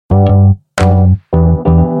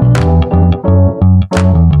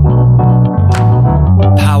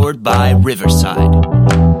Riverside.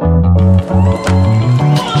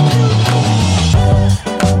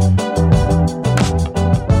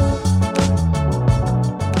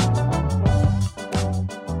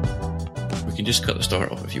 We can just cut the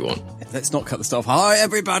start off if you want. Let's not cut the stuff. Hi,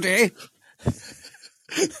 everybody.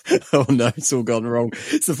 Oh no, it's all gone wrong.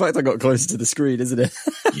 It's the fact I got closer to the screen, isn't it?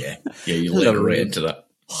 Yeah, you let right into that.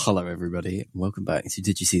 Hello, everybody. Welcome back to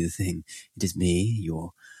Did You See the Thing? It is me,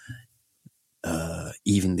 your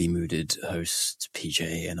evenly mooded host,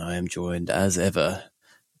 PJ, and I am joined, as ever,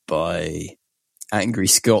 by Angry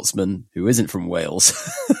Scotsman, who isn't from Wales.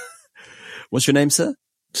 What's your name, sir?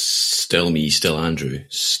 Still me, still Andrew,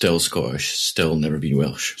 still Scottish, still never been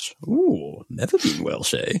Welsh. Ooh, never been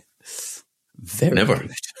Welsh, eh? Very Never.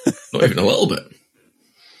 good. Not even a little bit.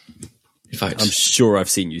 In fact, I'm sure I've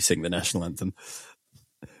seen you sing the national anthem.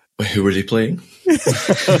 who were they playing?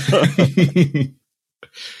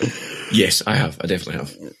 Yes, I have. I definitely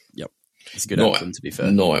have. Yep. It's a good anthem, to be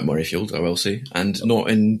fair. Not at Murrayfield, I will say. And not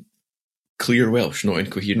in clear Welsh, not in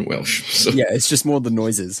coherent Welsh. So. Yeah, it's just more the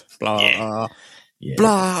noises. Blah,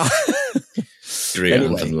 blah. Great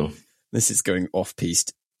Anyway, anthem, though. This is going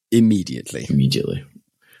off-piste immediately. Immediately.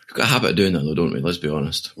 We've got a habit of doing that, though, don't we? Let's be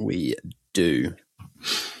honest. We do.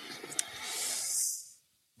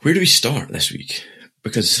 Where do we start this week?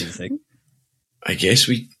 Because I guess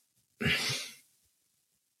we...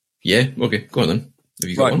 Yeah, okay, go on then. Have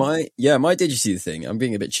you got one? My Did You See the Thing? I'm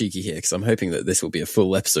being a bit cheeky here because I'm hoping that this will be a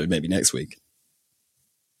full episode maybe next week.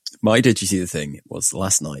 My Did You See the Thing was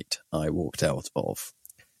last night I walked out of.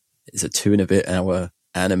 It's a 2.5 hour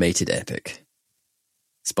animated epic.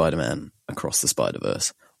 Spider-Man Across the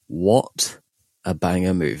Spider-Verse. What a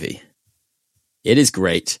banger movie. It is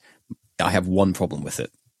great. I have one problem with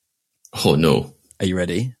it. Oh, no. Are you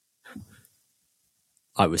ready?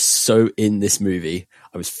 I was so in this movie,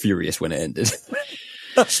 I was furious when it ended.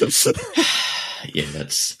 Yeah,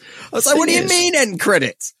 that's... I was like, what do you mean end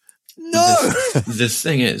credits? No! The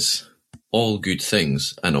thing is, all good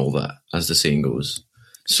things and all that, as the saying goes.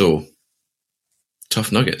 So,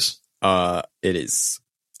 tough nuggets. It is.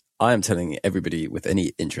 I am telling everybody with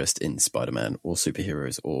any interest in Spider-Man or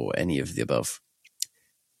superheroes or any of the above,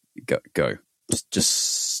 go.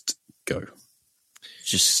 Just go.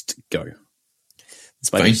 Just go.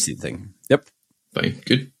 That's my Fine. thing. Yep. Fine,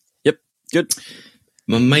 good. Yep, good.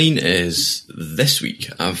 My mine is, this week,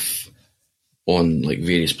 on like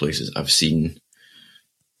various places, I've seen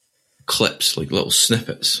clips, like little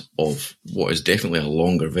snippets of what is definitely a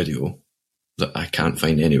longer video that I can't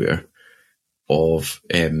find anywhere of,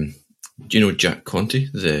 do you know Jack Conte,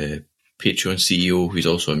 the Patreon CEO, who's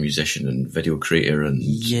also a musician and video creator and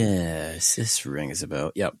Yes, this rings a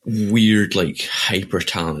bell. Yep. weird, like hyper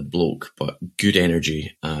talented bloke, but good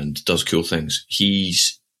energy and does cool things.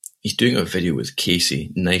 He's doing a video with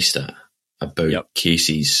Casey Neistat about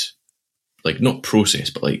Casey's, like, not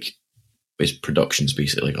process, but like his productions,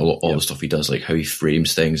 basically, like all the stuff he does, like how he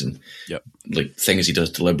frames things and like things he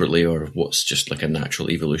does deliberately or what's just like a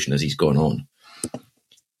natural evolution as he's gone on.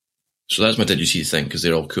 So that's my Did You See the Thing, because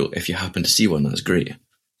they're all cool. If you happen to see one, that's great.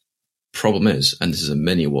 Problem is, and this is a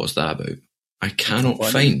mini what's that about, I can't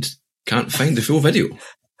find the full video.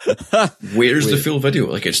 Where's the full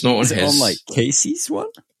video? Like, it's not on Is his... it on like Casey's one?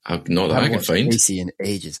 Not that I can find. Casey in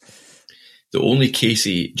ages. The only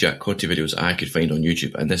Casey Jack Conte videos I could find on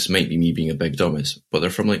YouTube, and this might be me being a big dumbass, but they're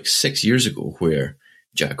from like 6 years ago, where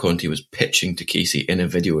Jack Conte was pitching to Casey in a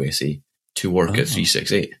video essay to work at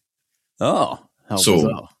 368. Oh, how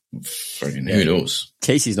bizarre. Friggin' who knows?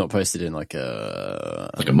 Casey's not posted in like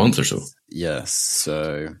a month or so. Yes,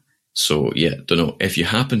 So yeah, don't know. If you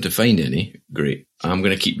happen to find any, great. I'm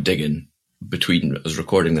going to keep digging between us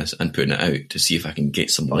recording this and putting it out to see if I can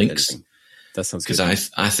get some links. That sounds good.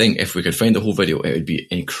 Because I think if we could find the whole video, it would be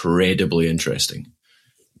incredibly interesting.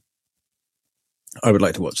 I would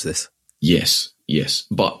like to watch this. Yes.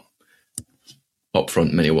 But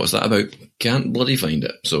upfront, mini, what's that about? Can't bloody find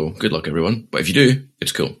it. So good luck, everyone. But if you do,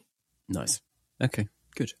 it's cool. Nice. Okay.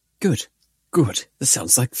 Good. This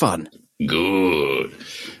sounds like fun. Good.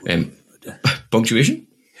 Punctuation?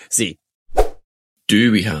 See.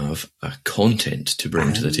 Do we have a content to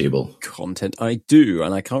bring to the table? Content, I do,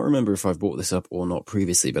 and I can't remember if I've brought this up or not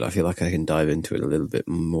previously, but I feel like I can dive into it a little bit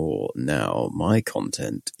more now. My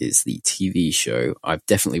content is the TV show. I've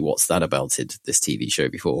definitely What's That Abouted this TV show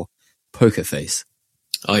before. Poker Face.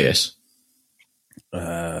 Oh, yes.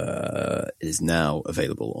 It is now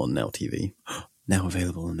available on Now TV. Now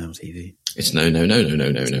available on Now TV. It's no.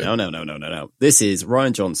 No. This is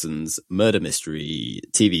Rian Johnson's murder mystery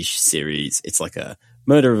TV series. It's like a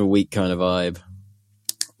murder of a week kind of vibe,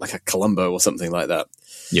 like a Columbo or something like that.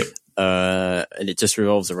 Yep. And it just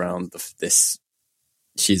revolves around this.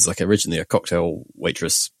 She's like originally a cocktail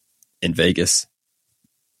waitress in Vegas,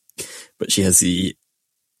 but she has the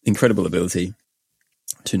incredible ability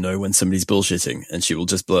to know when somebody's bullshitting, and she will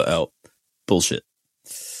just blurt out bullshit.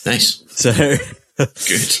 Nice. So good.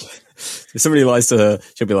 If somebody lies to her,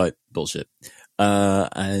 she'll be like bullshit.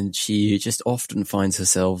 And she just often finds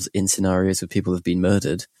herself in scenarios where people have been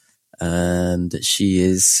murdered, and she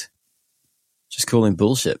is just calling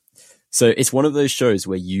bullshit. So it's one of those shows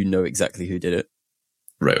where you know exactly who did it.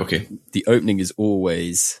 Right. Okay. The opening is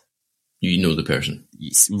always you know the person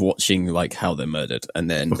watching like how they're murdered, and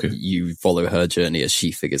then you follow her journey as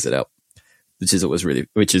she figures it out, which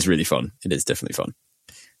is really fun. It is definitely fun.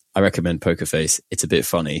 I recommend Poker Face. It's a bit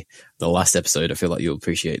funny. The last episode, I feel like you'll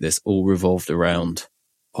appreciate this, all revolved around,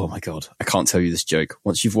 oh my God, I can't tell you this joke.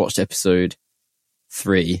 Once you've watched episode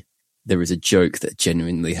 3, there is a joke that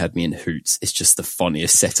genuinely had me in hoots. It's just the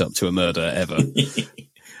funniest setup to a murder ever.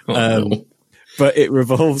 No. But it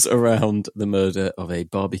revolves around the murder of a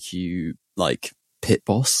barbecue, like, pit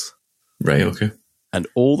boss. Right, okay. And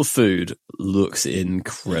all the food looks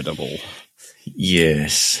incredible.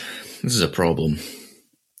 Yes. This is a problem.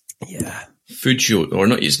 Yeah. Food show, or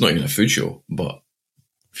not, it's not even a food show, but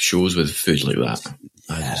shows with food like that,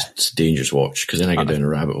 it's a dangerous watch, because then I get down a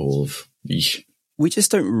rabbit hole of, eesh. We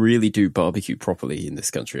just don't really do barbecue properly in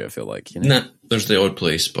this country, I feel like. You know? Nah, there's the odd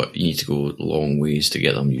place, but you need to go long ways to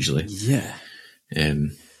get them usually. Yeah.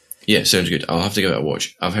 Yeah, sounds good. I'll have to give it a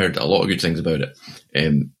watch. I've heard a lot of good things about it,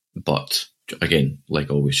 but again,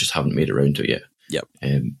 like always, just haven't made it around to it yet. Yep.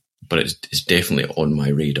 But it's definitely on my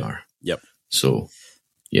radar. Yep. So,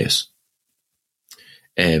 yes.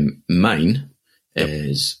 Mine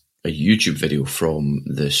is a YouTube video from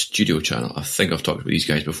the Studio channel. I think I've talked about these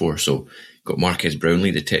guys before. So, got Marques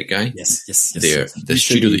Brownlee, the tech guy. Yes. The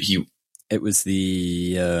studio that he... It was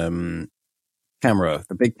the camera,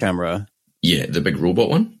 the big camera. Yeah, the big robot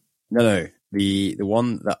one? No. The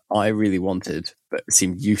one that I really wanted, but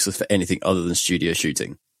seemed useless for anything other than studio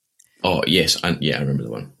shooting. Oh, yes. I remember the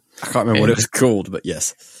one. I can't remember what it was called, but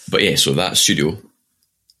yes. But yeah, so that studio,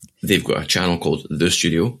 they've got a channel called The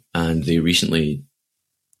Studio, and they recently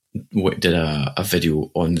did a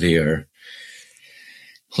video on their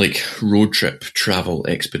like road trip travel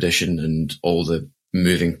expedition and all the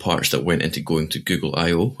moving parts that went into going to Google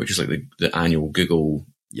I/O, which is like the annual Google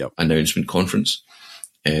announcement conference.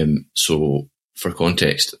 So for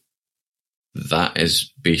context, that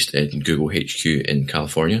is based in Google HQ in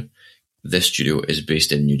California. This studio is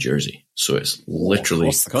based in New Jersey. So it's literally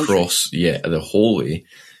across the whole way.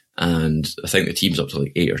 And I think the team's up to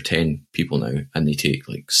like 8 or 10 people now, and they take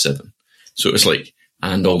like 7. So it's like,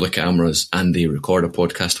 and all the cameras, and they record a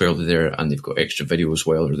podcast while they're there, and they've got extra videos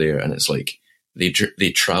while they're there. And it's like, they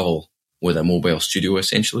travel with a mobile studio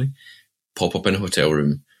essentially, pop up in a hotel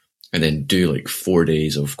room, and then do like 4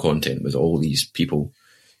 days of content with all these people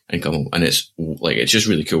and come home. And it's like, it's just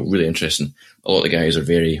really cool, really interesting. A lot of the guys are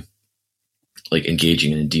very like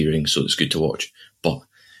engaging and endearing, so it's good to watch. But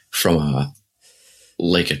from a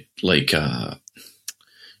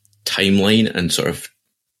timeline and sort of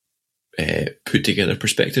put together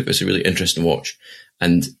perspective, it's a really interesting watch.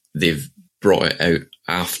 And they've brought it out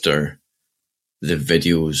after the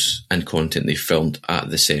videos and content they filmed at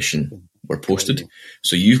the session were posted.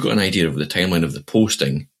 So you've got an idea of the timeline of the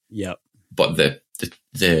posting, but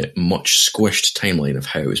the much squished timeline of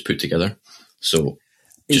how it was put together. So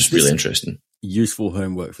just really interesting. Useful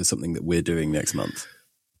homework for something that we're doing next month.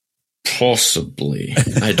 Possibly.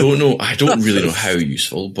 I don't know. I don't really know how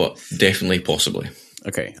useful, but definitely possibly.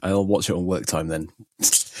 Okay, I'll watch it on work time then.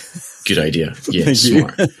 Good idea. Yeah,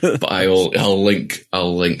 smart. But I'll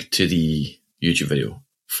link to the YouTube video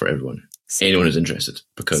for everyone. Anyone who's interested,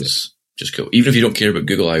 because just cool. Even if you don't care about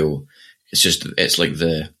Google I/O, it's like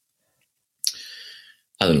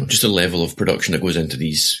I don't know, just a level of production that goes into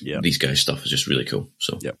these guys' stuff is just really cool.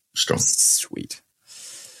 So strong. Sweet.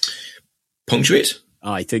 Punctuate?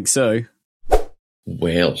 I think so.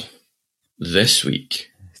 Well, this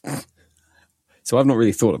week. So I've not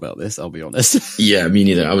really thought about this, I'll be honest. Yeah, me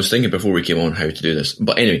neither. I was thinking before we came on how to do this.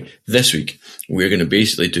 But anyway, this week, we're going to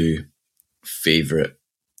basically do favourite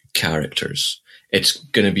characters. It's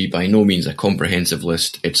going to be by no means a comprehensive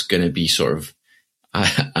list. It's going to be sort of,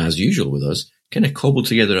 as usual with us, kind of cobbled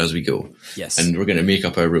together as we go. Yes. And we're going to make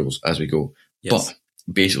up our rules as we go. Yes. But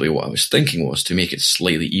basically what I was thinking was to make it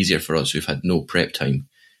slightly easier for us who've had no prep time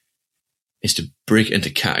is to break it into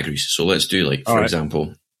categories. So let's do like, for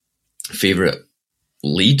example, favourite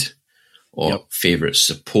lead or favourite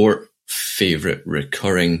support, favourite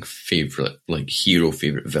recurring, favourite like hero,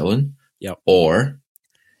 favourite villain. Yep. Or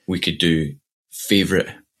we could do favourite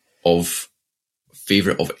of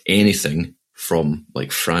favorite of anything from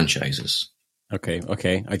like franchises.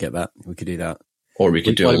 Okay, I get that. We could do that. Or we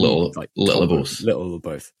could do a little of both. Little of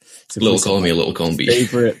both. So little column A, little column B.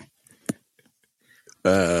 Favorite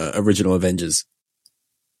original Avengers.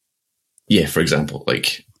 Yeah, for example,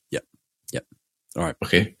 like. Yep. All right.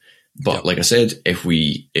 Okay. But like I said, if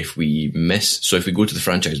we miss, so if we go to the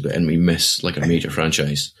franchise bit and we miss like a major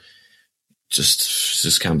franchise,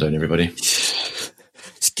 just calm down, everybody.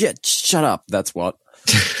 Shut up. That's what.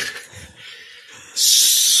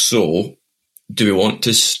 So, do we want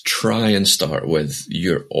to try and start with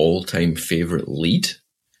your all-time favorite lead?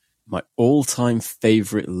 My all-time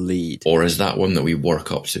favorite lead. Or is that one that we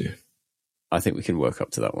work up to? I think we can work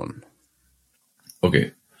up to that one.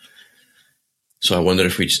 Okay. So I wonder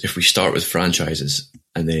if we start with franchises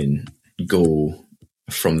and then go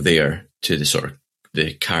from there to the sort of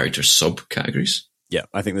the character subcategories. Yeah,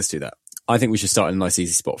 I think let's do that. I think we should start in a nice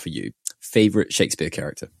easy spot for you. Favorite Shakespeare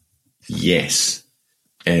character? Yes.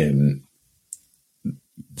 The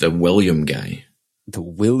William guy. The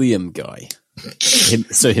William guy.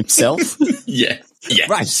 So himself? Yeah.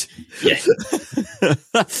 Right. Yeah.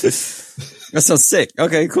 That sounds sick.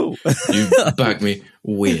 Okay, cool. You backed me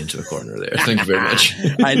way into a corner there. Thank you very much.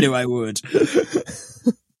 I knew I would.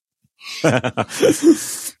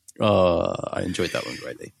 I enjoyed that one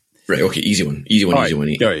greatly. Right, okay, easy one. Right, Easy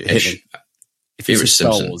one. Go, hit me. If favorite it's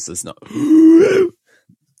Star Simpson. Wars, there's not.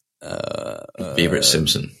 Favorite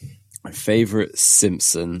Simpson. My favorite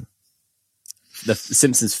Simpson. The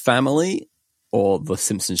Simpsons family or the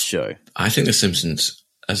Simpsons show? I think the Simpsons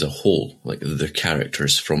as a whole, like the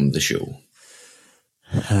characters from the show.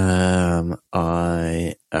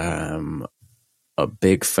 I am a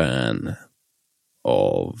big fan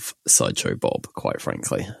of Sideshow Bob, quite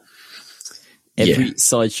frankly. Every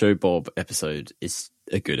Sideshow Bob episode is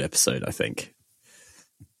a good episode, I think.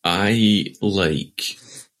 I like...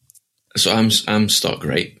 So I'm stuck,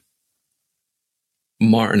 right?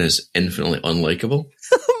 Martin is infinitely unlikable.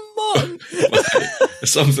 Martin!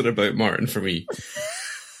 Something about Martin for me.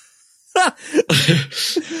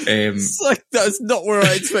 It's like, that's not where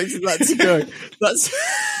I expected that to go. That's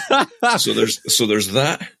so there's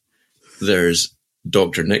that. There's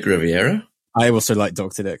Dr. Nick Riviera. I also like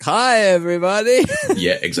Dr. Nick. Hi, everybody.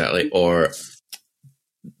 Yeah, exactly. Or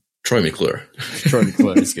Troy McClure. Troy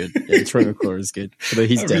McClure is good. Yeah, Troy McClure is good. Although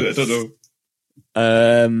he's dead. I don't know.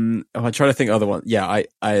 I'm trying to think of other one. Yeah,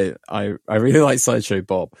 I really like Sideshow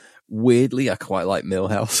Bob. Weirdly, I quite like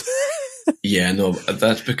Milhouse. Yeah, no,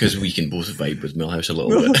 that's because we can both vibe with Milhouse a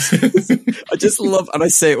little bit. I just love, and I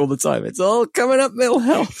say it all the time, it's all coming up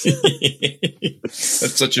Milhouse.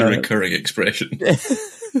 That's such a recurring expression.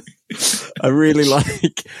 I really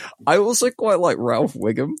I also quite like Ralph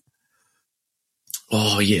Wiggum.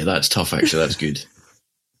 Oh yeah, that's tough actually, that's good.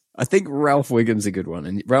 I think Ralph Wiggum's a good one,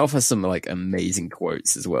 and Ralph has some like amazing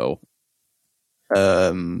quotes as well.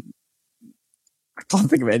 I can't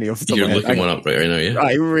think of any off the top of my head. You're looking one up right now, yeah?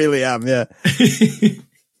 I really am, yeah.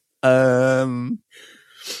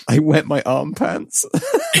 I wet my arm pants.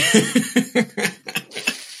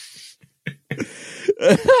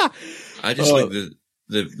 I just like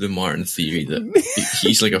the Martin theory that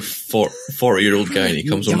he's like a 40-year-old guy and he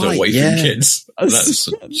comes home to a wife and kids. That's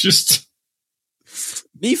just...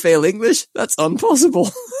 Me fail English? That's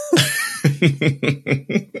impossible.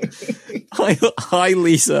 Hi,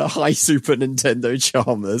 Lisa. Hi, Super Nintendo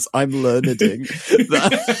Chalmers. I'm learning.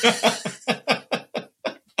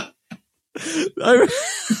 I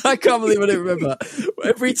can't believe I don't remember.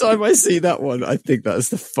 Every time I see that one, I think that's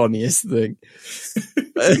the funniest thing.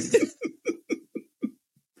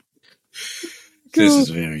 This is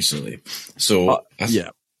very silly. So,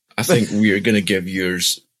 I think we are going to give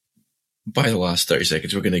yours, by the last 30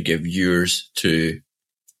 seconds, we're going to give yours to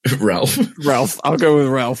Ralph. Ralph. I'll go with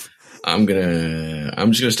Ralph. I'm just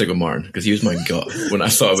going to stick with Martin because he was my gut when I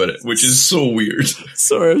thought about it, which is so weird.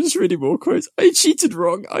 Sorry, I'm just reading more quotes. I cheated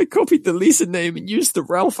wrong. I copied the Lisa name and used the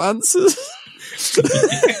Ralph answers.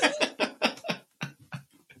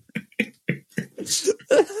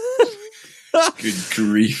 Good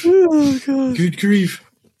grief. Oh, God. Good grief.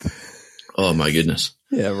 Oh, my goodness.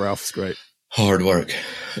 Yeah, Ralph's great. Hard work.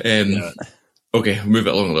 Okay, move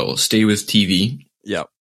it along a little. Stay with TV. Yeah.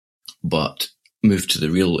 But move to the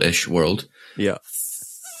real-ish world. Yeah.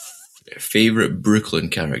 Favorite Brooklyn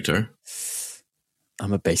character?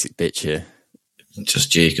 I'm a basic bitch here. Just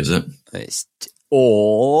Jake, is it?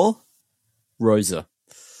 Or Rosa.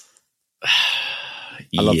 I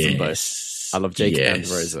love them Yes. both. I love Jake and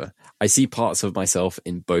Rosa. I see parts of myself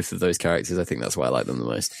in both of those characters. I think that's why I like them the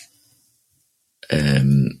most.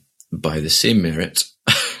 By the same merit,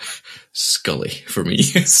 Scully for me.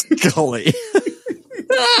 Scully.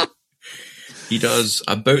 He does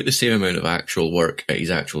about the same amount of actual work at his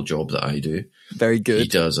actual job that I do. Very good. He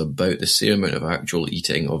does about the same amount of actual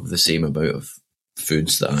eating of the same amount of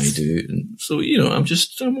foods that I do. And so,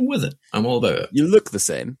 I'm with it. I'm all about it. You look the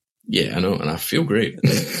same. Yeah, I know, and I feel great.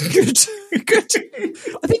 Good.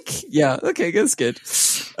 I think, yeah, okay, that's good.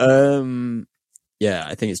 Yeah,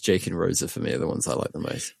 I think it's Jake and Rosa for me are the ones I like the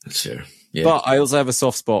most. That's fair. Yeah. But I also have a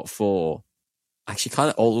soft spot for actually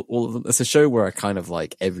kind of all of them. It's a show where I kind of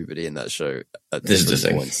like everybody in that show at This is the different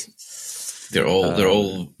thing. points. They're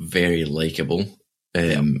all very likable.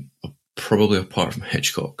 Probably apart from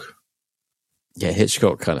Hitchcock. Yeah,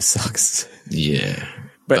 Hitchcock kind of sucks. Yeah.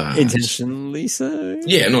 But intentionally so.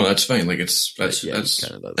 Yeah, no, that's fine. Like that's kind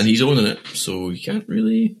of does. and he's owning it, so you can't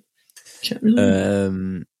really.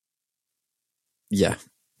 Yeah,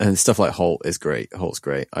 and stuff like Holt is great. Holt's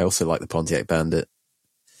great. I also like the Pontiac Bandit.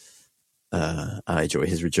 I enjoy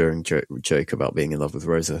his recurring joke about being in love with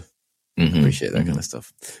Rosa. Mm-hmm. Appreciate that kind of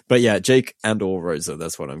stuff. But yeah, Jake and or Rosa,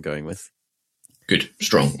 that's what I'm going with. Good,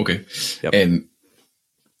 strong. Okay. Yep.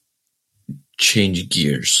 Change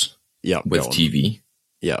gears. Yeah, with TV.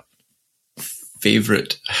 Yeah.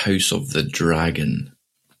 Favorite House of the Dragon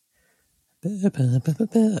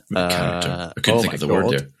character. I couldn't think of the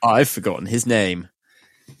word there. I've forgotten his name.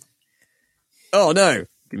 Oh no!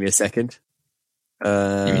 Give me a second. You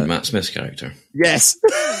mean Matt Smith's character? Yes.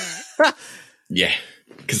 Yeah,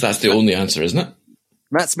 because that's the only answer, isn't it?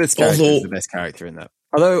 Matt Smith's character is the best character in that.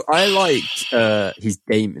 Although I liked his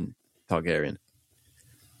Daemon Targaryen.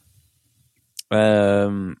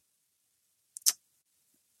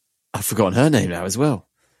 I've forgotten her name now as well.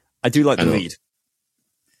 I do like the lead.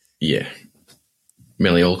 Yeah.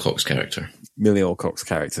 Millie Alcock's character. Millie Alcock's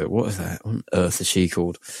character. What is that? What on earth is she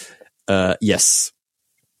called? Yes.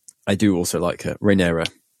 I do also like her. Rhaenyra.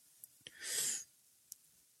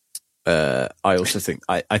 I also think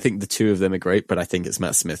I think the two of them are great, but I think it's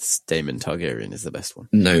Matt Smith's Daemon Targaryen is the best one.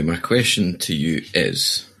 Now, my question to you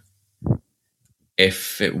is,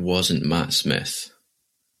 if it wasn't Matt Smith,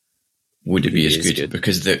 would it be as good?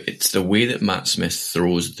 Because it's the way that Matt Smith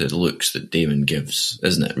throws the looks that Daemon gives,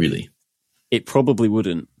 isn't it, really? It probably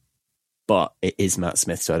wouldn't, but it is Matt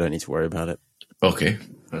Smith, so I don't need to worry about it. Okay,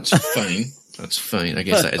 that's fine. That's fine. I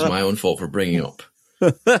guess that is my own fault for bringing it up.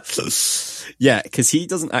 Yeah, because he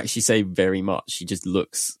doesn't actually say very much. He just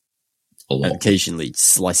looks a lot. And occasionally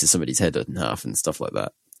slices somebody's head in half and stuff like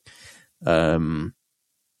that.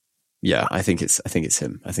 Yeah, I think it's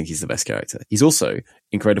him. I think he's the best character. He's also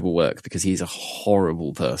incredible work because he's a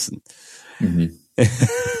horrible person. Mm-hmm.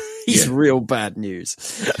 He's real bad news.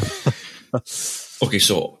 Okay,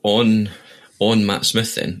 so on Matt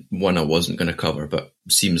Smith then, one I wasn't going to cover, but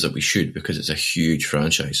seems that we should because it's a huge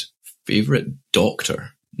franchise. Favorite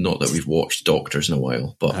Doctor? Not that we've watched Doctors in a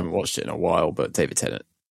while, but I haven't watched it in a while. But David Tennant.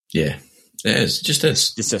 Yeah, it is. Just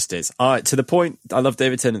is. It just is. To the point, I love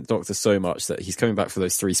David Tennant Doctor so much that he's coming back for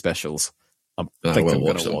those 3 specials. I think I'm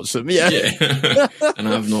going to watch them. Yeah. And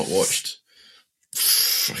I've not watched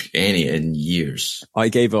any in years. I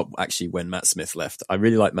gave up actually when Matt Smith left. I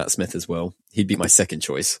really like Matt Smith as well. He'd be my second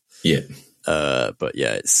choice. Yeah. But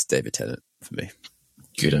yeah, it's David Tennant for me.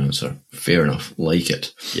 Good answer. Fair enough. Like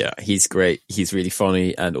it. Yeah, he's great. He's really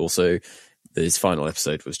funny. And also his final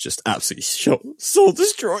episode was just absolutely soul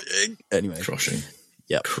destroying. Anyway. Crushing.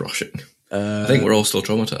 Yeah. Crushing. I think we're all still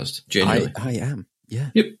traumatized. Genuinely. I am. Yeah.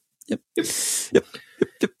 Yep.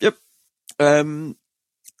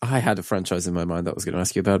 I had a franchise in my mind that I was going to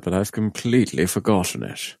ask you about, but I've completely forgotten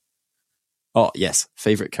it. Oh, yes.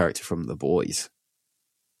 Favorite character from The Boys.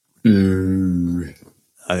 Ooh.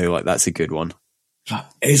 I feel like that's a good one.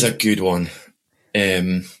 That is a good one.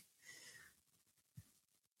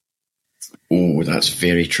 Oh, that's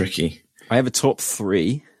very tricky. I have a top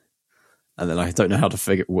 3, and then I don't know how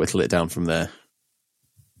to whittle it down from there.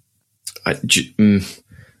 I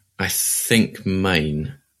think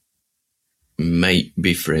mine might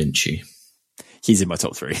be Frenchie. He's in my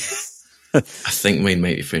top 3. I think mine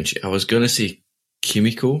might be Frenchie. I was going to say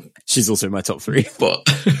Kimiko. She's also in my top 3. But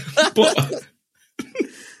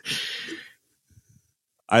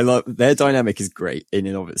I love their dynamic is great in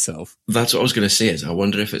and of itself. That's what I was going to say. Is I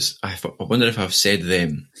wonder if I've said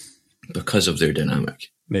them because of their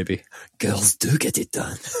dynamic. Maybe girls do get it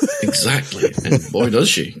done. Exactly, and boy does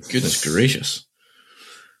she! Goodness gracious,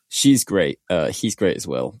 she's great. He's great as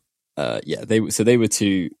well. Yeah, they were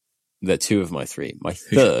 2. They're 2 of my 3. My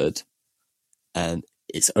third, and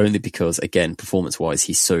it's only because again, performance-wise,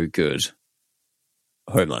 he's so good.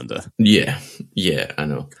 Homelander. Yeah, I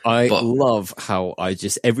know. I love how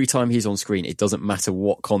every time he's on screen, it doesn't matter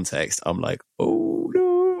what context, I'm like, oh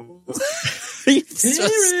no. He's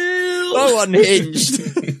just so unhinged.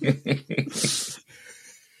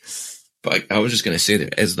 But I was just going to say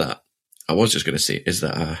is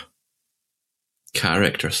that a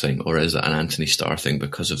character thing, or is it an Anthony Starr thing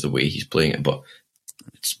because of the way he's playing it? But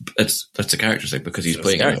that's a character thing because he's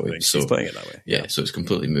playing it that way. So he's playing it that way. Yeah, so it's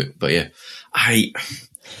completely moot. But yeah,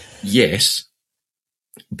 yes,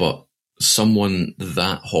 but someone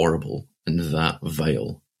that horrible and that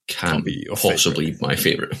vile can't be possibly my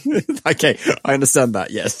favorite. Okay, I understand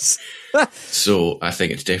that. Yes. So I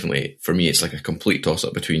think it's definitely, for me, it's like a complete toss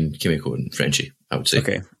up between Kimiko and Frenchie, I would say.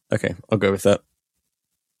 Okay, I'll go with that.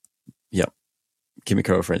 Yep,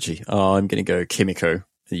 Kimiko or Frenchie. I'm going to go Kimiko.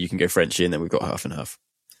 You can go Frenchie, and then we've got half and half.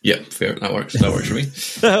 Yeah, fair. That works. That works for me.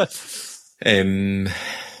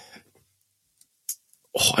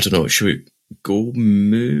 I don't know. Should we go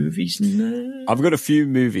movies now? I've got a few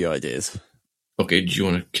movie ideas. Okay, do you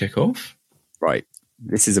want to kick off? Right.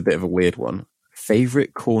 This is a bit of a weird one.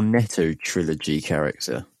 Favorite Cornetto trilogy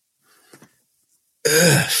character?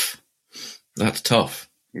 Ugh, that's tough.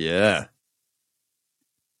 Yeah.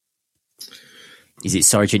 Is it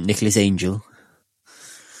Sergeant Nicholas Angel?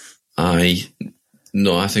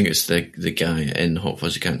 No, I think it's the guy in Hot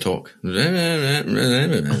Fuzz Who Can't Talk. Which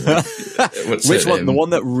one? The one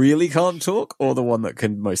that really can't talk, or the one that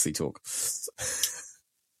can mostly talk?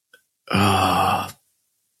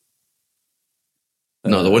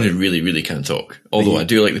 No, the one who really, really can't talk. Although I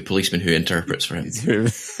do like the policeman who interprets for him. Who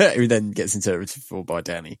then gets interpreted for by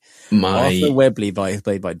Danny. Arthur Webley,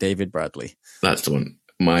 played by David Bradley. That's the one.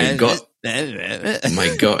 My gut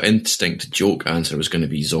instinct joke answer was going to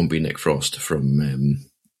be Zombie Nick Frost from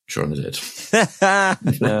Shaun of the Dead.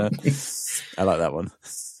 I like that one.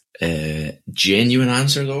 Genuine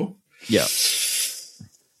answer, though? Yeah.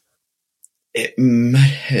 It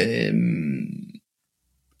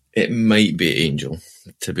might be Angel,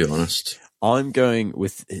 to be honest. I'm going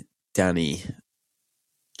with Danny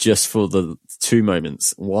just for the two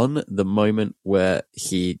moments. One, the moment where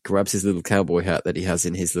he grabs his little cowboy hat that he has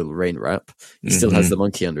in his little rain wrap. He still has the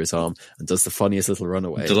monkey under his arm and does the funniest little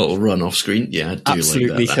runaway. The little run off screen. Yeah, I do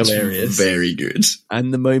absolutely like that. That's hilarious. Very good.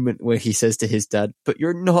 And the moment where he says to his dad, "But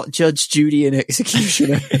you're not Judge Judy and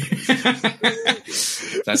Executioner."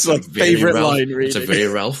 That's my favourite line, really. It's a very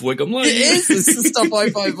Ralph Wiggum line. It is. It's the stuff I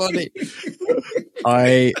find funny.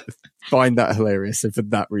 I find that hilarious, and for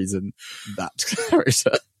that reason, that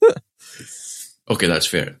character. Okay, that's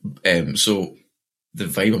fair. So the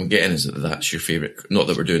vibe I'm getting is that that's your favourite, not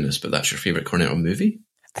that we're doing this, but that's your favourite Cornetto movie?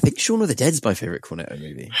 I think Shaun of the Dead's my favourite Cornetto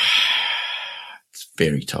movie. It's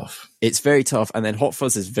very tough. It's very tough, and then Hot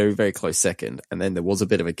Fuzz is very, very close second, and then there was a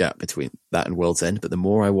bit of a gap between that and World's End, but the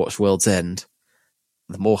more I watch World's End,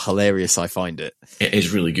 the more hilarious I find it. It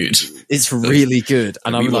is really good. It's really good.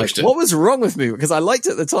 And I'm like, what was wrong with me? Because I liked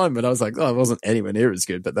it at the time, but I was like, oh, it wasn't anywhere near as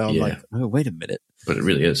good. But now I'm like, oh, wait a minute. But it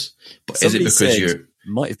really is. But somebody is it because you're...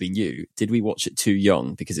 Might have been you. Did we watch it too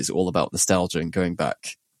young? Because it's all about nostalgia and going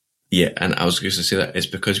back. Yeah, and I was going to say that it's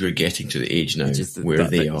because we're getting to the age now where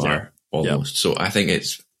they are almost. So I think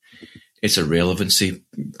it's a relevancy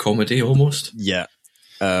comedy almost. Yeah.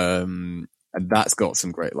 And that's got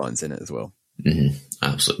some great lines in it as well. Mm-hmm.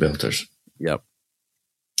 Absolute belters. Yep.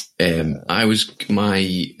 I was my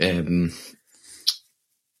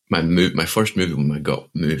first movie when I got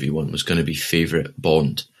movie one was going to be favorite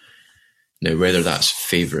Bond. Now, whether that's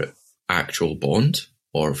favorite actual Bond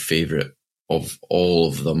or favorite of all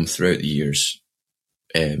of them throughout the years,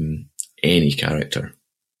 any character.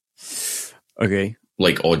 Okay.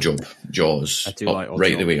 Like Oddjob, Jaws, I do like Oddjob.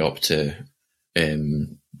 Right the way up to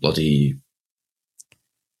bloody.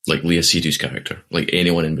 Like Lea Seydoux character, like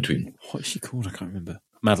anyone in between. What is she called? I can't remember.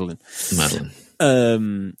 Madeline.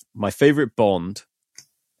 My favourite Bond,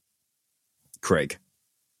 Craig.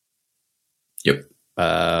 Yep.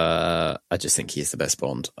 I just think he's the best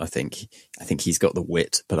Bond. I think he's got the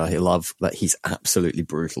wit, but I love that he's absolutely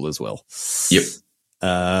brutal as well. Yep.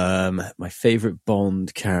 My favourite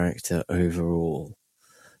Bond character overall.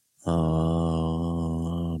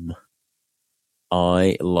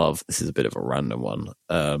 I love, this is a bit of a random one.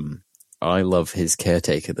 I love his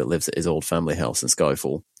caretaker that lives at his old family house in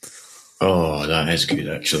Skyfall. Oh, that is good,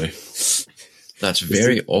 actually. That's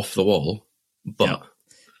very off the wall, but... Yeah.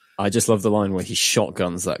 I just love the line where he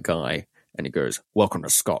shotguns that guy and he goes, "Welcome to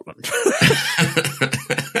Scotland."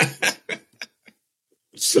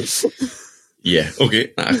 Yeah,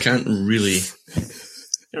 okay. I can't really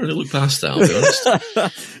look past that, I'll be honest.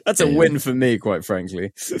 That's a win for me, quite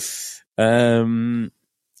frankly. I mean,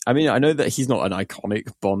 I know that he's not an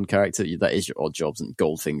iconic Bond character. That is your Oddjobs and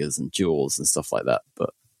Goldfingers and Jaws and stuff like that.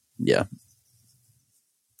 But yeah.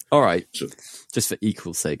 All right. So, just for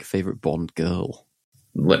equal sake, favorite Bond girl.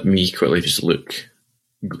 let me quickly just look.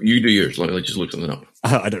 You do yours. Let me just look something up.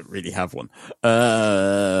 I don't really have one.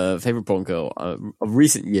 Favorite Bond girl. Of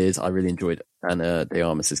recent years, I really enjoyed Anna de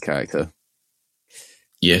Armas's character.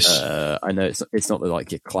 Yes. I know it's not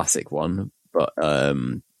like your classic one, but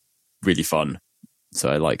really fun. So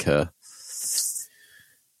I like her.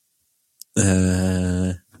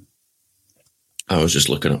 I was just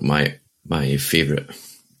looking up my favourite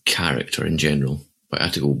character in general, but I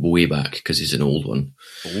had to go way back because he's an old one.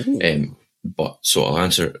 But so I'll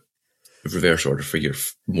answer reverse order for your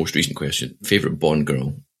most recent question. Favourite Bond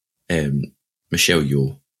girl, Michelle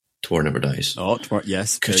Yeoh, Tomorrow Never Dies. Oh,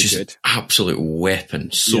 yes, very she's good. An absolute weapon,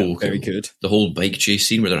 so cool. Very good. The whole bike chase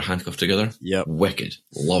scene where they're handcuffed together, wicked,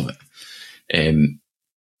 love it.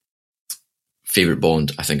 Favourite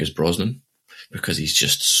Bond, I think, is Brosnan because he's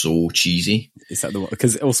just so cheesy. Is that the one?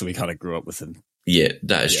 Because also we kind of grew up with him. Yeah,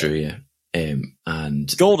 that is true. Yeah, and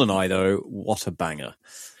GoldenEye though, what a banger!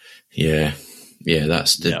 Yeah,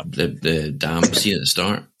 that's the dam scene at the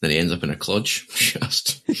start. Then he ends up in a clutch.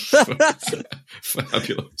 Just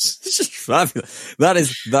fabulous. It's just fabulous. That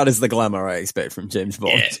is the glamour I expect from James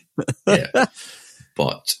Bond. Yeah.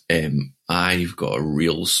 But I've got a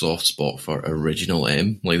real soft spot for Original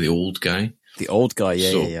M, like the old guy. The old guy,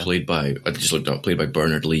 played by, I just looked up, played by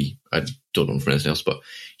Bernard Lee. I don't know him for anything else, but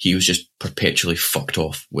he was just perpetually fucked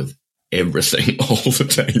off with everything all the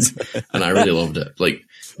time. And I really loved it. Like,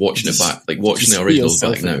 watching it back, like watching the originals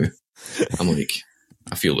back now, I'm like,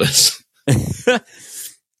 I feel this.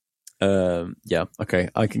 Yeah, okay,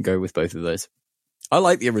 I can go with both of those. I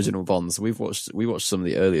like the original Bonds. We watched some of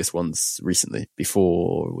the earliest ones recently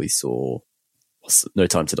before we saw No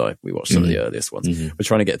Time to Die. We watched some of the earliest ones. We're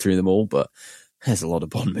trying to get through them all, but there's a lot of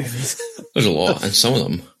Bond movies. There's a lot, and some of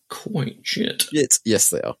them quite shit. Yes,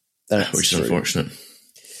 they are. Which is unfortunate.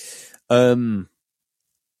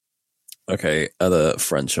 Okay, other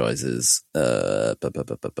franchises. Do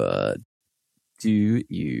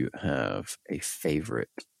you have a favorite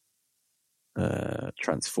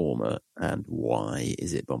Transformer, and why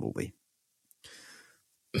is it Bumblebee?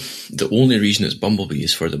 The only reason it's Bumblebee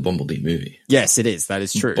is for the Bumblebee movie. Yes, it is. That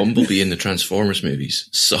is true. Bumblebee in the Transformers movies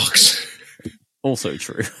sucks. Also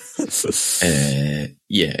true. It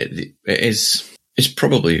is. It's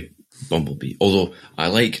probably Bumblebee. Although I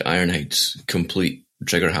like Ironhide's complete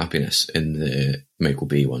trigger happiness in the Michael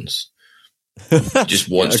Bay ones. He just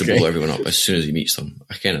wants to blow everyone up as soon as he meets them.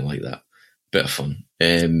 I kind of like that. Bit of fun.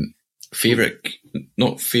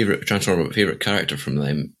 Not favorite Transformer, but favorite character from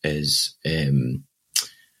them is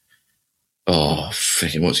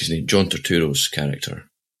what's his name? John Turturro's character.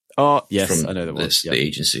 Oh yes, from I know that one. The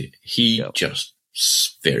agency. He just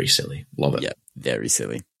very silly. Love it. Yeah, very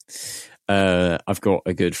silly. I've got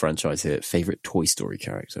a good franchise here. Favorite Toy Story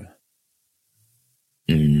character?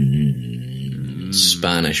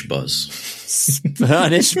 Spanish Buzz.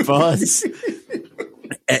 Spanish Buzz.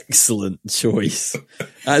 Excellent choice.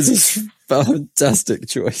 That's a fantastic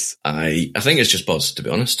choice. I think it's just Buzz, to be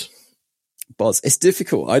honest. Buzz. It's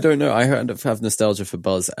difficult. I don't know. I kind of have nostalgia for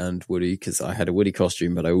Buzz and Woody because I had a Woody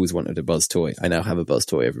costume, but I always wanted a Buzz toy. I now have a Buzz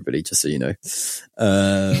toy, everybody, just so you know.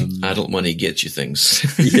 Adult money gets you things.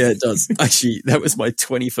 Yeah, it does. Actually, that was my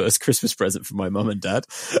 21st Christmas present from my mum and dad.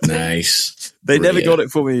 Nice. They never got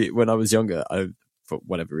it for me when I was younger, for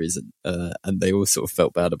whatever reason. And they all sort of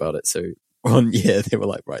felt bad about it. So one year they were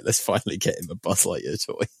like, right, let's finally get him a Buzz Lightyear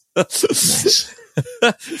toy.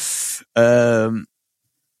 Nice.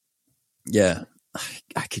 Yeah,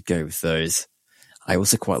 I could go with those. I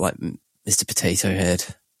also quite like Mr. Potato Head.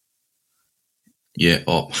 Yeah,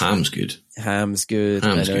 Ham's good. Ham's good.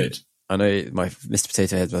 Good. I know my Mr.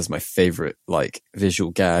 Potato Head was my favourite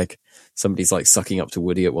visual gag. Somebody's sucking up to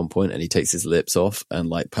Woody at one point and he takes his lips off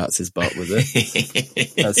and pats his butt with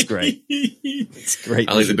it. That's great. It's great.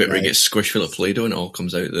 I like the bit where he gets squished full of Play-Doh and it all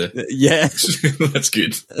comes out there. Yeah. That's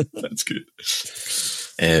good. That's good.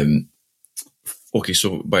 Okay,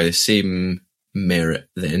 so by the same merit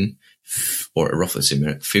then, or roughly the same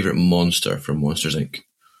merit, favourite monster from Monsters, Inc.?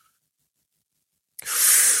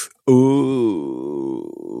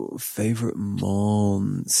 Ooh, favourite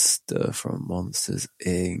monster from Monsters,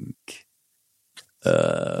 Inc.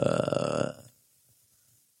 A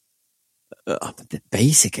bit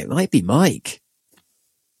basic. It might be Mike.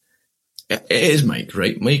 It is Mike,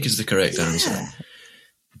 right? Mike is the correct answer.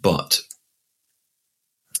 But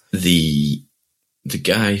the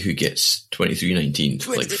guy who gets 2319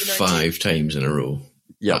 5 times in a row.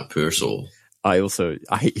 Yeah. That poor soul.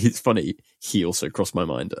 It's funny, he also crossed my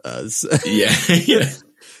mind as... Yeah.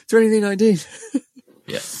 2319.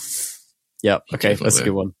 Yeah. Yeah, okay, that's a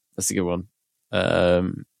good one.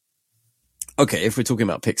 Okay, if we're talking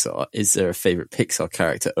about Pixar, is there a favorite Pixar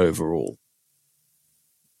character overall?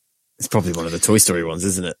 It's probably one of the Toy Story ones,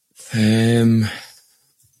 isn't it?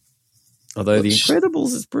 Although The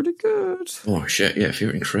Incredibles is pretty good. Oh shit! Yeah,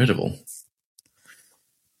 favorite Incredible.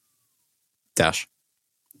 Dash.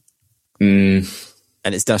 And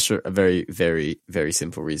it's Dash for a very, very, very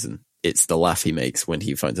simple reason. It's the laugh he makes when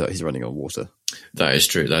he finds out he's running on water. That is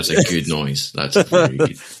true. That's a good noise. That's a very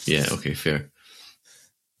good. Yeah. Okay. Fair.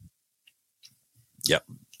 Yep.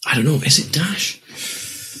 I don't know. Is it Dash?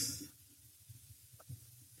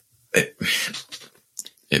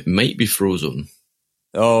 It might be Frozone.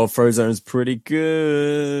 Oh, Frozone's pretty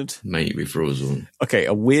good. Might be Frozone. Okay,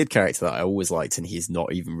 a weird character that I always liked, and he's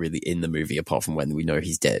not even really in the movie apart from when we know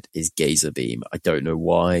he's dead, is Gazer Beam. I don't know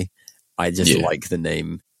why. I just like the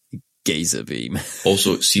name Gazer Beam.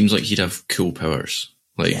 Also, it seems like he'd have cool powers.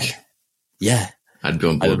 Like, yeah. I'd be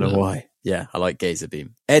on board. I don't know why. Yeah, I like Gazer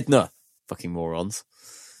Beam. Edna. Fucking morons.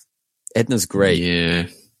 Edna's great. Yeah.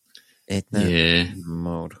 Edna. Yeah.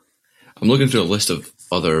 Mode. I'm looking through a list of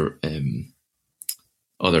other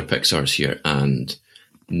Pixars here, and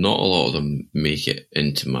not a lot of them make it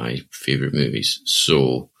into my favorite movies.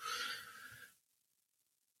 So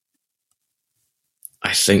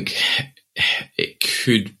I think it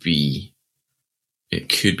could be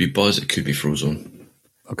Buzz, it could be Frozone.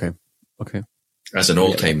 Okay. As an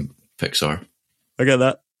all-time Pixar. I get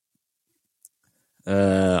that.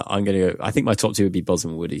 I'm gonna go. I think my top two would be Buzz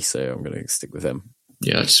and Woody, so I'm gonna stick with them.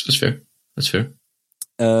 Yeah, that's fair. That's fair.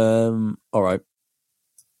 All right.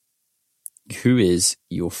 Who is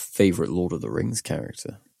your favorite Lord of the Rings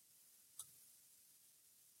character?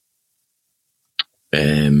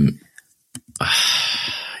 I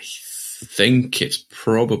think it's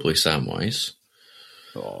probably Samwise.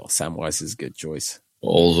 Oh, Samwise is a good choice.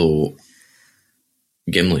 Although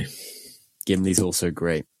Gimli. Gimli's also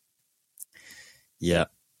great. Yeah.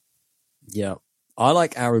 I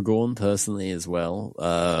like Aragorn personally as well.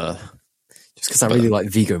 Just because I really like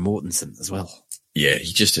Viggo Mortensen as well. Yeah,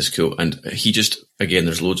 he just is cool. And he just, again,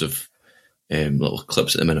 there's loads of little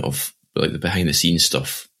clips at the minute of like the behind the scenes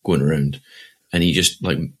stuff going around. And he just,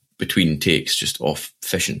 like, between takes, just off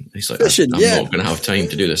fishing. He's like, I'm not going to have time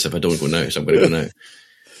to do this if I don't go now, so I'm going to go now.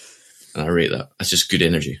 And I rate that. That's just good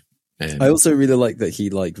energy. I also really like that he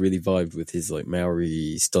like really vibed with his like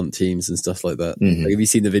Maori stunt teams and stuff like that. Mm-hmm. Like, have you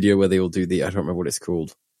seen the video where they all do I don't remember what it's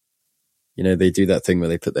called. You know, they do that thing where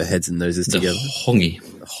they put their heads and noses together.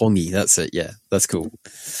 Hongi, that's it. Yeah, that's cool.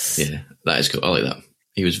 Yeah, that is cool. I like that.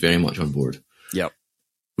 He was very much on board. Yep.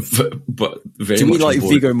 But very do much we like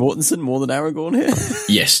Viggo Mortensen more than Aragorn here?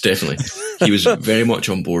 Yes, definitely. He was very much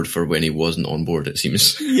on board for when he wasn't on board, it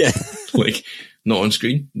seems. Yeah. Like, not on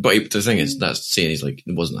screen. But the thing is, that's saying he's like,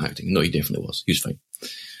 he wasn't acting. No, he definitely was. He was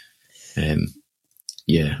fine.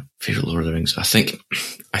 Yeah, favourite Lord of the Rings. I think,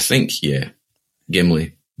 yeah,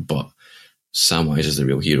 Gimli, but Samwise is the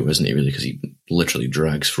real hero, isn't he, really? Because he literally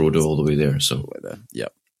drags Frodo all the way there. So,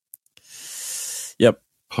 Yep.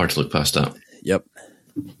 Hard to look past that. Yep.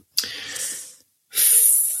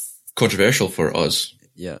 Controversial for us.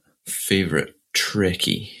 Yeah. Favourite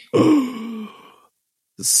Trekkie.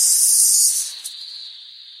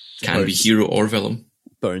 Can be hero or villain.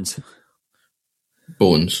 Bones.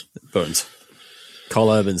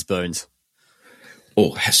 Carl Urban's Bones.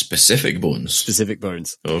 Oh, specific Bones. Specific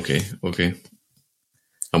Bones. Okay.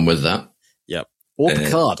 I'm with that. Yep. Or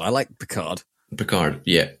Picard. I like Picard. Picard,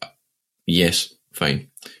 yeah. Yes, fine.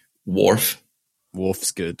 Worf's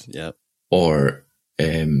good, yeah. Or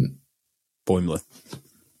Boimler.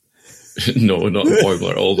 No, not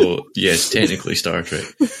Boimler, although, yes, technically Star Trek.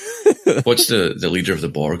 What's the leader of the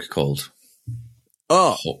Borg called?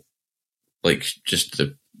 Oh! Like, just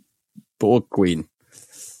the... Borg Queen.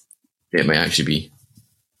 It might actually be.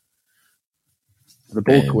 The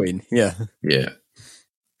Borg Queen, yeah. Yeah.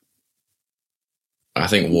 I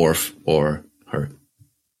think Worf or her.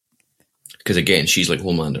 Because again, she's like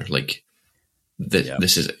Homelander. Like,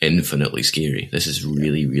 this is infinitely scary. This is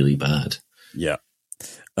really, really bad. Yeah.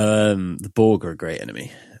 The Borg are a great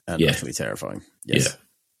enemy and utterly terrifying. Yes. Yeah.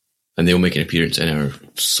 And they'll make an appearance in our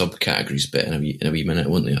subcategories bit in a wee minute,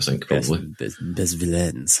 won't they? I think probably. Best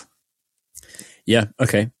villains. Yeah.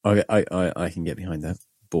 Okay. I can get behind that.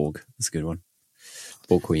 Borg. That's a good one.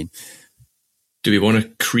 Borg Queen. Do we want to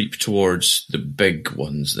creep towards the big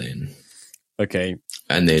ones then? Okay.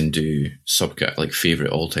 And then do favorite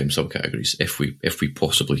all-time subcategories if we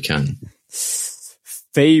possibly can.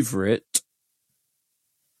 Favorite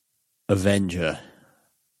Avenger.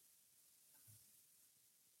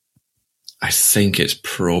 I think it's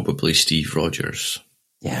probably Steve Rogers.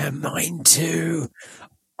 Yeah, mine too.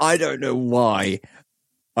 I don't know why,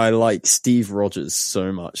 I like Steve Rogers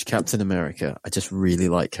so much. Captain America. I just really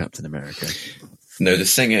like Captain America. Now, the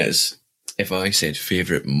thing is, if I said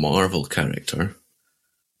favourite Marvel character,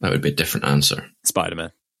 that would be a different answer.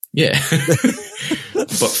 Spider-Man. Yeah.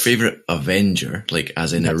 But favourite Avenger, like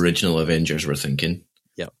as in original Avengers, we're thinking.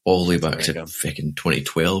 Yeah. All the way back to fucking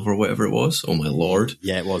 2012 or whatever it was. Oh my lord.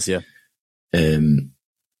 Yeah, it was, yeah. It's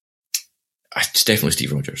definitely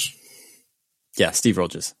Steve Rogers. Yeah, Steve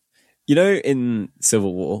Rogers. You know, in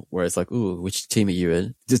Civil War, where it's like, ooh, which team are you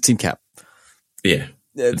in? Just Team Cap. Yeah.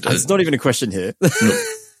 It's not even a question here.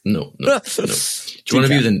 No. Do you want to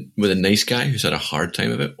be with a nice guy who's had a hard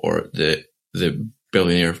time of it, or the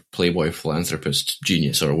billionaire playboy philanthropist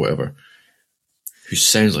genius or whatever, who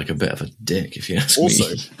sounds like a bit of a dick, if you ask me.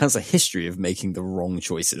 Also has a history of making the wrong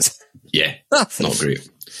choices. Yeah, not great.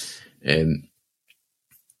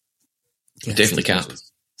 Definitely Cap.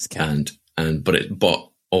 But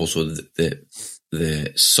also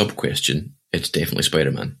the sub question, it's definitely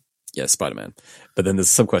Spider-Man. Yeah, Spider-Man. But then there's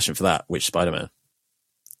a sub question for that. Which Spider-Man?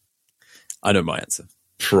 I know my answer.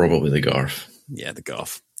 Probably the Garf. Yeah, the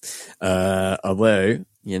Garf. Although,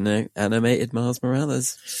 you know, animated Miles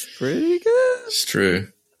Morales, pretty good. It's true.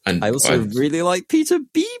 And I also really like Peter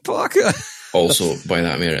B. Parker. Also, by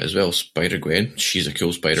that merit as well, Spider-Gwen. She's a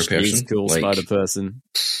cool spider person. She's a cool spider person.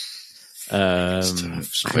 I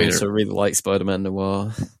also really like Spider-Man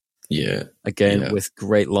Noir. Yeah. Again, with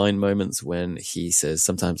great line moments when he says,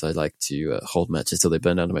 sometimes I like to hold matches till they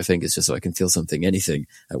burn down to my fingers just so I can feel something, anything,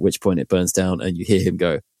 at which point it burns down and you hear him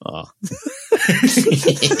go, ah.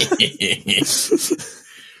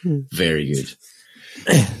 Very good.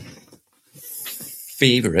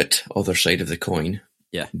 Favorite other side of the coin?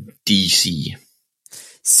 Yeah. DC.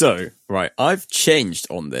 So, right, I've changed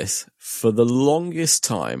on this. For the longest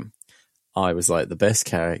time, I was like, the best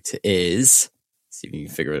character is... See if you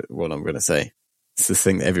can figure out what I'm going to say. It's the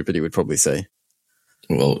thing that everybody would probably say.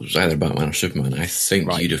 Well, it was either Batman or Superman. I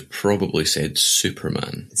think you'd have probably said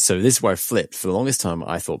Superman. So this is where I flipped. For the longest time,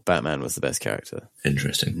 I thought Batman was the best character.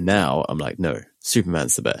 Interesting. Now, I'm like, no,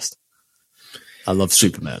 Superman's the best. I love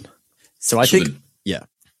Superman. So I think, yeah.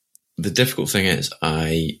 The difficult thing is,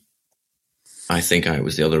 I think I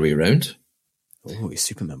was the other way around. Oh, he's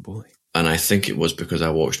Superman boy. And I think it was because I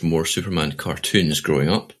watched more Superman cartoons growing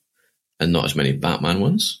up and not as many Batman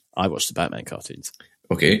ones. I watched the Batman cartoons.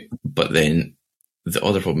 Okay, but then the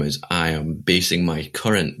other problem is I am basing my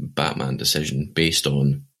current Batman decision based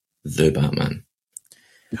on the Batman.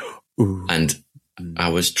 Ooh. And I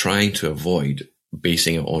was trying to avoid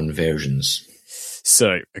basing it on versions.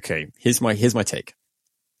 So, okay, here's my take.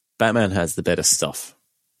 Batman has the better stuff.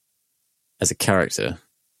 As a character,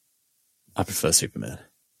 I prefer Superman.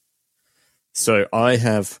 So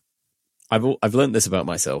I've learned this about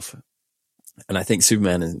myself, and I think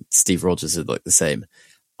Superman and Steve Rogers are like the same.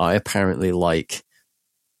 I apparently like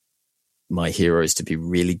my heroes to be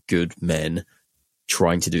really good men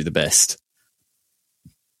trying to do the best.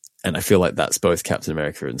 And I feel like that's both Captain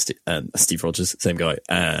America and Steve Rogers, same guy,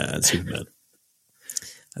 and Superman.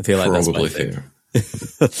 I feel like probably that's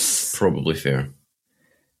my fair. Probably fair.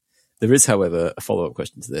 There is, however, a follow-up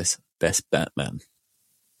question to this. Best Batman.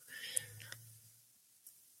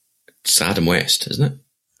 It's Adam West, isn't it?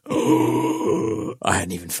 Oh, I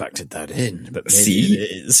hadn't even factored that in, but maybe See?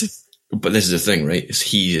 it is. But this is the thing, right? Is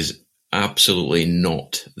he is absolutely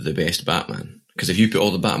not the best Batman. Because if you put all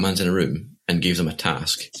the Batmans in a room and gave them a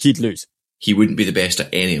task, He'd lose. he wouldn't be the best at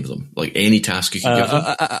any of them. Like any task you could give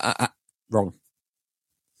them. Wrong.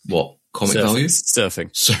 What? Comic Surfing. value?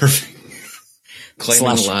 Surfing. Surfing.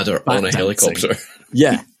 Climbing a ladder on a helicopter.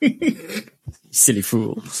 Yeah. Silly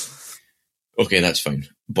fool. Okay, that's fine.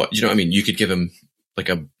 But you know what I mean? You could give him like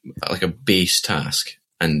a base task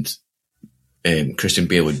and Christian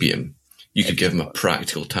Bale would beat him. You could give him a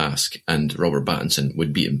practical task and Robert Pattinson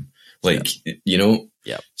would beat him. Like, you know?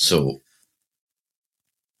 Yeah. So,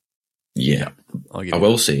 yeah. I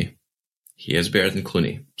will say, he is better than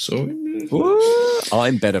Clooney. So,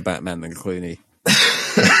 I'm better Batman than Clooney.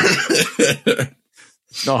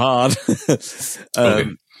 Not hard. Okay.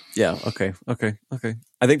 Yeah, okay.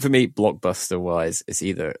 I think for me, blockbuster-wise, it's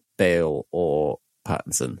either Bale or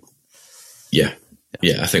Pattinson. Yeah,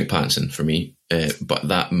 I think Pattinson for me. But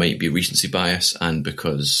that might be recency bias and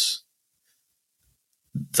because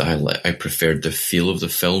I preferred the feel of the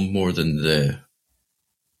film more than the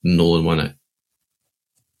Nolan one.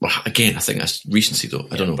 Well, again, I think that's recency though.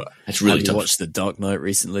 I don't know. It's really tough. tough. You watched The Dark Knight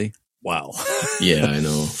recently? Wow. Yeah, I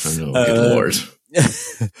know. Good Lord.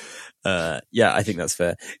 Yeah, I think that's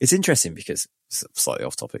fair. It's interesting because, slightly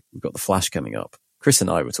off topic, we've got The Flash coming up. Chris and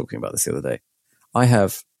I were talking about this the other day. I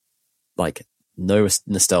have like no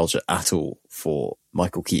nostalgia at all for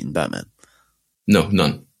Michael Keaton Batman. No,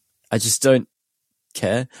 none. I just don't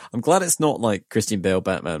care. I'm glad it's not like Christian Bale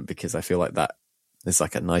Batman, because I feel like that is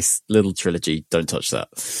like a nice little trilogy. Don't touch that.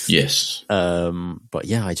 Yes. But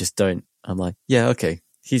yeah, I just don't. I'm like, yeah, okay,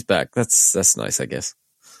 he's back. That's nice, I guess.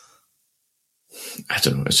 I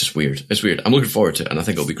don't know. It's just weird. It's weird. I'm looking forward to it, and I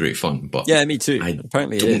think it'll be great fun. But yeah, me too.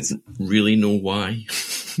 Apparently, it is. Really know why.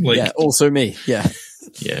 Like, yeah, also me. Yeah.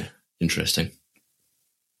 Yeah. Interesting.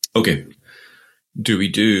 Okay. Do we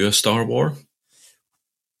do a Star Wars?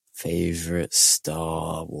 Favorite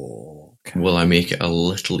Star Wars? Will I make it a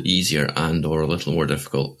little easier and or a little more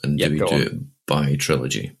difficult? And do we do it by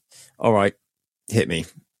trilogy? All right. Hit me.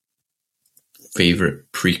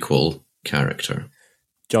 Favorite prequel character?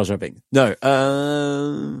 Jar Jar Binks. No.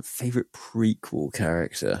 Favorite prequel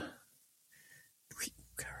character?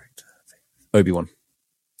 Obi-Wan.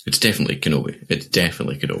 It's definitely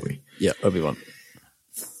Kenobi. Yeah, Obi-Wan.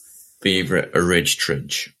 Favorite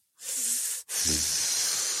Tridge?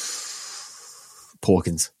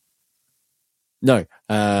 Porkins. No,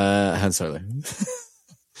 Han Solo.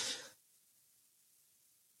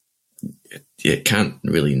 It can't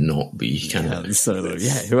really not be, can it? Han Solo.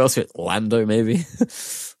 Yeah, who else? Lando, maybe.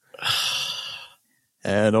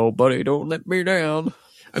 And old buddy, don't let me down.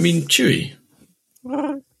 I mean, Chewie.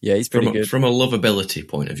 Yeah, he's pretty good. From a lovability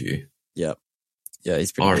point of view. Yeah. Yeah,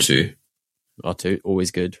 he's pretty R2. good. R2,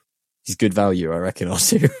 always good. He's good value, I reckon,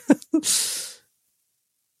 R2.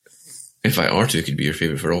 In fact, R2 could be your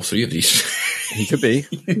favourite for all three of these. He could be.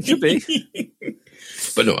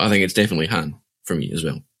 But no, I think it's definitely Han for me as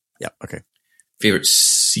well. Yeah, okay. Favourite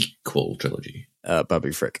sequel trilogy?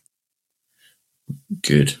 Babu Frick.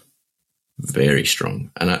 Good. Very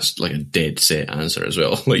strong. And that's like a dead set answer as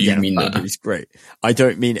well. Like, you mean that. Babu's great. I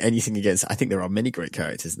don't mean anything against... I think there are many great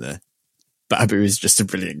characters in there. Babu is just a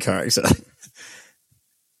brilliant character.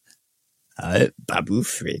 Babu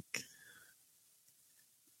Frick.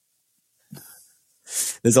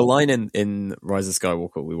 There's a line in Rise of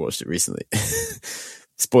Skywalker, we watched it recently.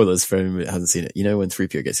 Spoilers for anyone who hasn't seen it. You know when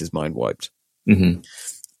 3PO gets his mind wiped?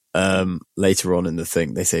 Mm-hmm. Later on in the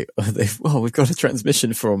thing, they say, we've got a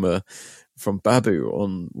transmission from Babu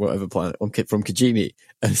on whatever planet, from Kijimi.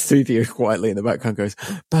 And 3PO quietly in the background goes,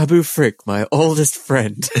 Babu Frick, my oldest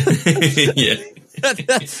friend. Yeah.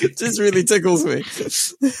 That just really tickles me.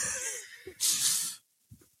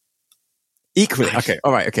 Equally, okay,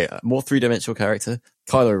 all right, okay. More three-dimensional character,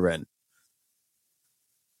 Kylo Ren.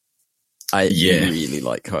 I really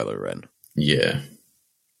like Kylo Ren. Yeah.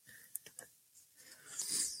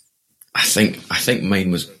 I think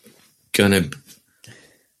mine was gonna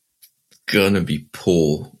be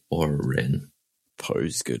Poe or Ren.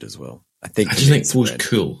 Poe's good as well. I just think Poe's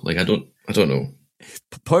cool. Like I don't know.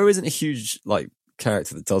 Poe isn't a huge like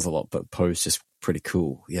character that does a lot, but Poe's just pretty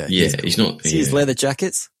cool. Yeah, cool. He's not. See his leather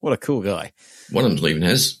jackets? What a cool guy. One of them's leaving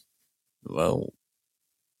his. Well,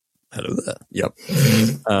 hello there. Yep.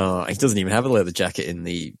 He doesn't even have a leather jacket in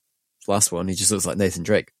the last one. He just looks like Nathan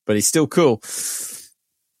Drake, but he's still cool.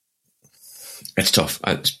 It's tough.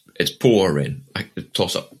 It's Poe or Ren. I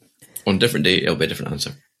toss up. On a different day, it'll be a different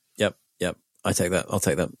answer. Yep. I take that. I'll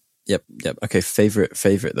take that. Yep. Okay,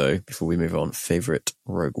 favorite though, before we move on, favorite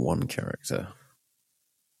Rogue One character.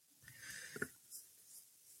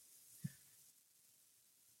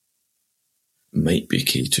 Might be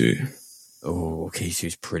K2. Oh,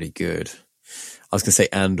 K2's pretty good. I was going to say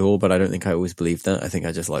Andor, but I don't think I always believed that. I think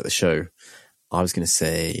I just like the show. I was going to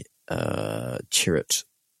say Chirrut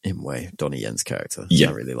Imwe, Donnie Yen's character. Yeah.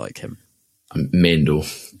 I really like him. Mendo.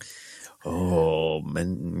 Oh,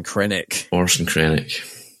 Krennic. Orson Krennic.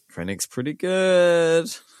 Krennic's pretty good.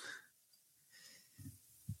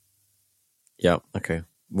 Yeah, okay.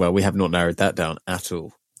 Well, we have not narrowed that down at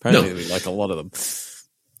all. Apparently we like a lot of them.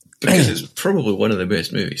 Because it's probably one of the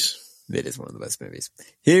best movies. It is one of the best movies.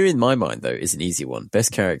 Here in my mind, though, is an easy one.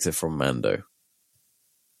 Best character from Mando.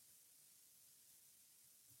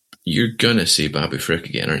 You're going to say Babu Frick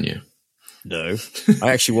again, aren't you? No,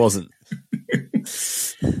 I actually wasn't.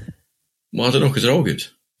 Well, I don't know, because they're all good.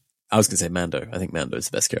 I was going to say Mando. I think Mando is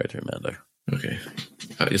the best character in Mando. Okay.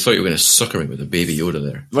 I thought you were going to sucker me with a baby Yoda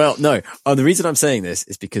there. Well, no. The reason I'm saying this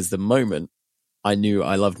is because the moment I knew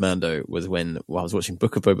I loved Mando was when I was watching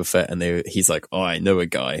Book of Boba Fett and he's like, oh, I know a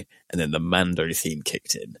guy. And then the Mando theme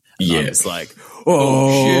kicked in. And I was like,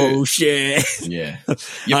 oh shit. Yeah. Yep.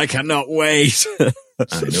 I cannot wait.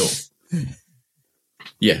 I know.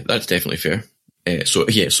 Yeah, that's definitely fair. So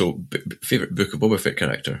favorite Book of Boba Fett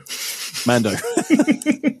character? Mando.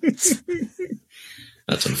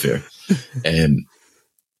 That's unfair.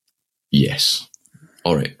 Yes.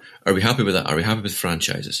 All right. Are we happy with that? Are we happy with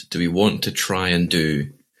franchises? Do we want to try and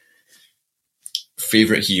do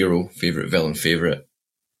favourite hero, favourite villain, favourite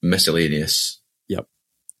miscellaneous. Yep.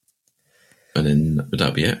 And then would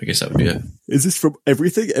that be it? I guess that would be it. Is this from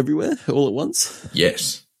everything, everywhere, all at once?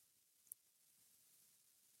 Yes.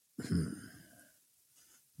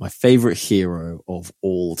 My favourite hero of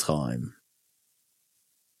all time.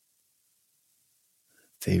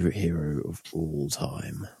 Favourite hero of all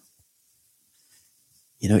time.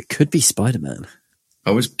 You know, it could be Spider-Man.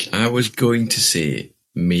 I was going to say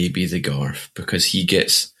maybe the Garth, because he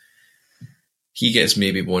gets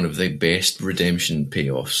maybe one of the best redemption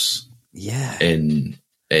payoffs. Yeah. In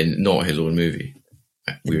not his own movie,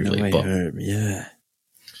 weirdly, but yeah.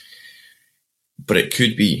 But it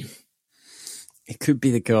could be. It could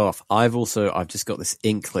be the Garth. I've just got this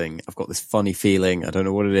inkling. I've got this funny feeling. I don't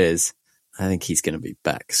know what it is. I think he's going to be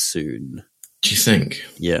back soon. Do you think?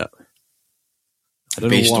 Yeah. I don't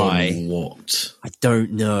Based know why. on what? I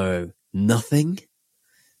don't know. Nothing.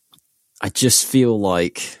 I just feel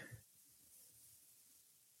like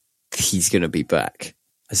he's going to be back.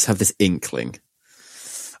 I just have this inkling.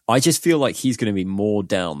 I just feel like he's going to be more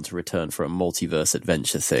down to return for a multiverse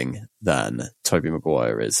adventure thing than Tobey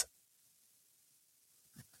Maguire is.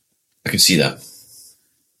 I can see that.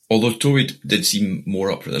 Although Tobey did seem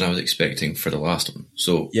more up for it than I was expecting for the last one.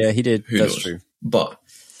 So yeah, he did. Who That's knows? True. But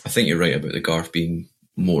I think you're right about the Garth being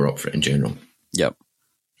more up for it in general. Yep.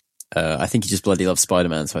 I think he just bloody loves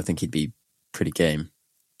Spider-Man, so I think he'd be pretty game.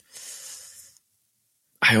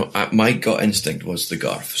 My gut instinct was the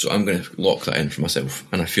Garth, so I'm going to lock that in for myself.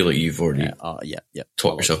 And I feel like you've already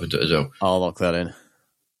talked yourself into it as well. I'll lock that in.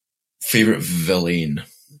 Favourite villain?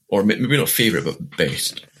 Or maybe not favourite, but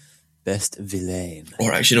best. Best villain.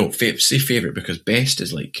 Or actually, no, say favourite, because best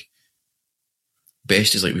is like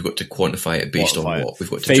we've got to quantify it based on what we've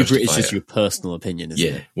got to justify favourite is just it. your personal opinion,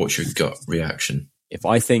 isn't it? What's your gut reaction? If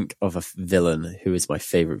I think of a villain who is my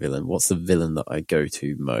favourite villain, what's the villain that I go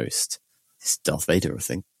to most? It's Darth Vader, I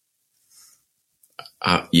think.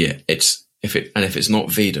 If it's not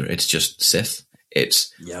Vader, it's just Sith.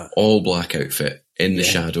 It's all black outfit in the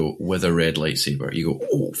shadow with a red lightsaber. You go,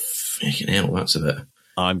 oh, freaking hell, that's a bit.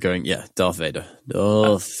 I'm going, Darth Vader.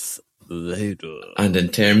 Darth Vader. And in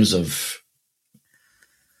terms of,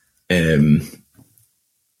 I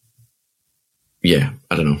don't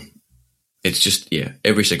know. It's just,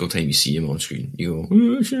 every single time you see him on screen, you go,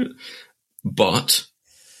 oh, shit. But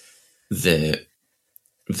the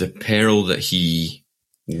peril that he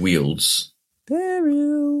wields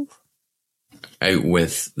out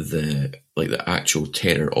with the actual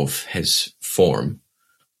terror of his form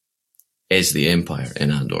is the Empire in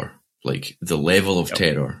Andor. Like, the level of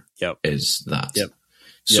terror is that.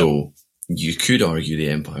 So you could argue the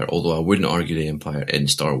Empire, although I wouldn't argue the Empire in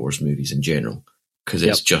Star Wars movies in general, because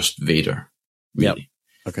it's just Vader. Really.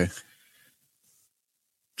 Okay. Does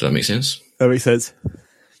that make sense? That makes sense.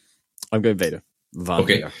 I'm going Vader.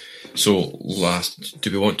 Okay. So last,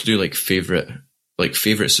 do we want to do favorite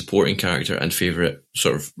supporting character and favorite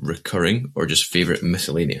sort of recurring, or just favorite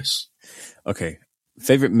miscellaneous? Okay.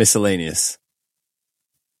 Favorite miscellaneous.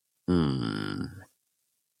 And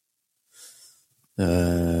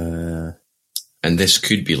this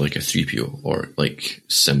could be like a 3PO or like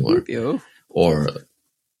similar. 3PO? Or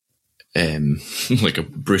like a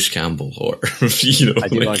Bruce Campbell, or you know. I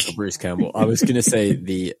do like a Bruce Campbell. I was going to say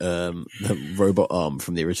the robot arm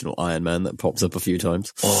from the original Iron Man that pops up a few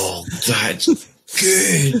times. Oh, that's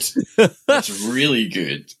good. That's really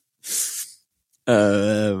good.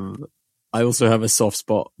 I also have a soft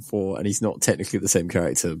spot for, and he's not technically the same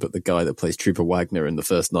character, but the guy that plays Trooper Wagner in the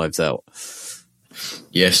first Knives Out.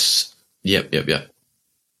 Yes. Yep.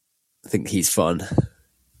 I think he's fun.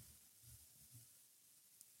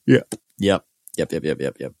 Yep. I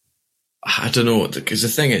don't know, because the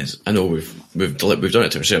thing is, I know we've done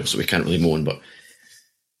it to ourselves, so we can't really moan, but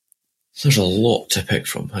there's a lot to pick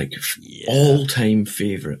from. Like, all-time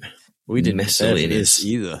favourite. We didn't miscellaneous this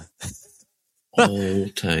either.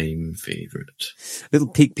 All-time favourite. Little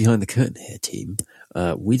peek behind the curtain here, team.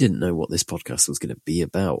 We didn't know what this podcast was going to be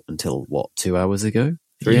about until, 2 hours ago?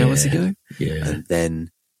 3 hours ago? Yeah. And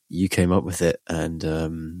then you came up with it,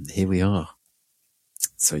 and here we are.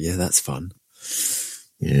 So, that's fun.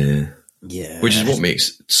 Yeah. Yeah. Which is what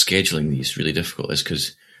makes scheduling these really difficult, is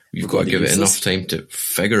because we've got to give it enough time to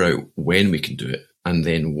figure out when we can do it and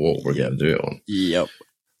then what we're going to do it on. Yep.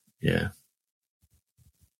 Yeah.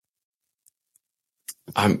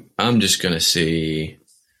 I'm just going to say...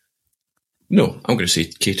 No, I'm going to say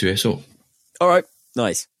K2SO. All right.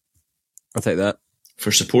 Nice. I'll take that.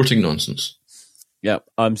 For supporting nonsense. Yeah,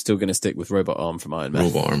 I'm still going to stick with Robot Arm from Iron Man.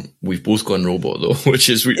 Robot Arm. We've both gone robot, though, which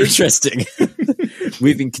is weird. Interesting.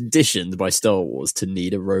 We've been conditioned by Star Wars to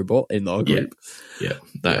need a robot in our group. Yeah,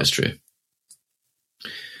 that is true.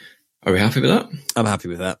 Are we happy with that? I'm happy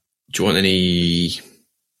with that. Do you want any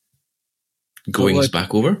goings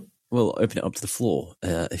back over? We'll open it up to the floor.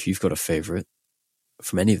 If you've got a favourite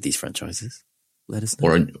from any of these franchises, let us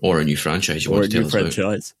know. Or a new franchise you want to tell us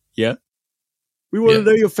about. Yeah. We want to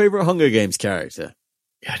know your favourite Hunger Games character.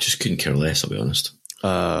 Yeah, I just couldn't care less, I'll be honest.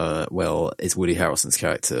 Well, it's Woody Harrelson's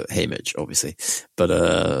character, Haymitch, obviously.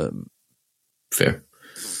 But, fair.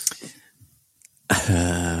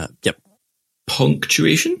 Yep.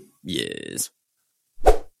 Punctuation? Yes.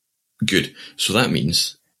 Good. So that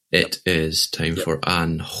means it is time for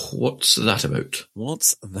Anne. What's that about?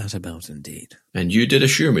 What's that about, indeed? And you did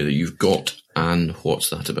assure me that you've got Anne. What's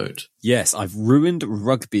that about? Yes, I've ruined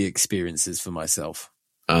rugby experiences for myself.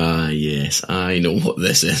 Yes, I know what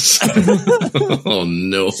this is. Oh,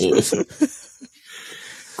 no.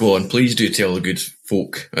 Go on, please do tell the good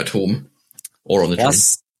folk at home or on the train.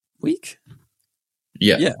 Last week?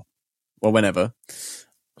 Yeah. Well, whenever.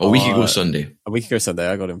 A week ago Sunday. A week ago Sunday,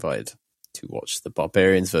 I got invited to watch the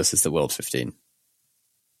Barbarians versus the World 15.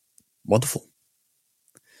 Wonderful.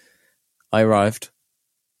 I arrived,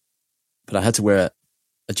 but I had to wear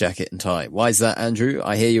a jacket and tie. Why is that, Andrew?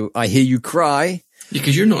 I hear you cry.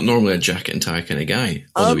 Because you're not normally a jacket and tie kind of guy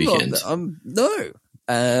on the weekend. No.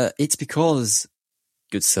 It's because,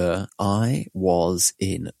 good sir, I was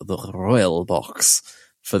in the royal box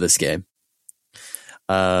for this game.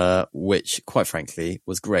 Which, quite frankly,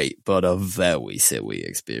 was great, but a very silly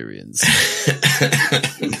experience.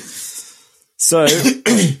 So,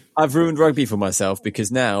 I've ruined rugby for myself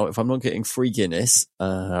because now, if I'm not getting free Guinness,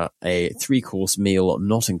 a 3-course meal,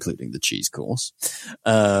 not including the cheese course,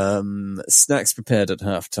 snacks prepared at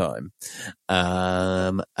half-time,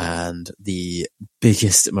 and the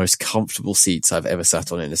biggest, most comfortable seats I've ever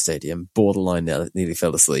sat on in a stadium, borderline nearly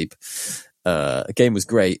fell asleep. The game was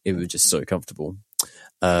great. It was just so comfortable.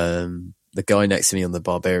 The guy next to me on the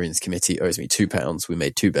Barbarians committee owes me £2. We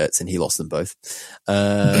made 2 bets and he lost them both.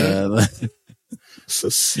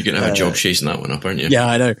 You're going to have a job chasing that one up, aren't you? Yeah,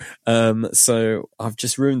 I know. So I've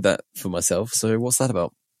just ruined that for myself. So what's that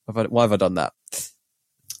about? Why have I done that?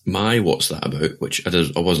 My what's that about, which I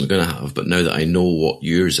wasn't going to have, but now that I know what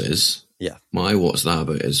yours is, my what's that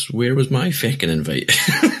about is, where was my feckin' invite?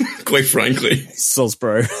 Quite frankly.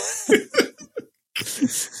 Sosbro.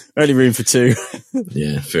 Only room for 2.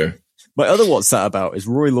 Yeah, fair. My other what's that about is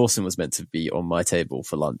Rory Lawson was meant to be on my table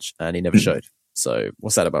for lunch and he never showed. So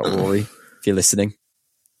what's that about, Rory? If you're listening.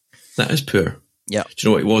 That is poor. Yeah. Do you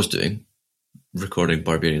know what he was doing? Recording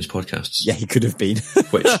Barbarians podcasts. Yeah, he could have been.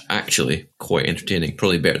 Which, actually, quite entertaining.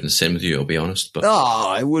 Probably better than Sim with you, I'll be honest. But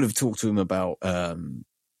I would have talked to him about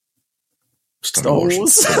Star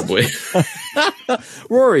Wars. Probably.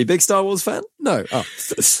 Rory, big Star Wars fan? No. Oh.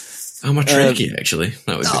 I'm a Trekkie, actually.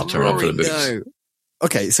 That would be a turn up for the books. No.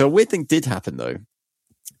 Okay, so a weird thing did happen, though.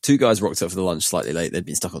 2 guys rocked up for the lunch slightly late. They'd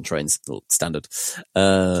been stuck on trains, standard,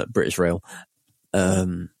 British Rail.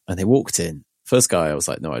 And they walked in. First guy, I was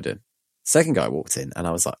like, no idea. Second guy walked in, and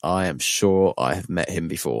I was like, I am sure I have met him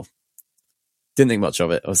before. Didn't think much of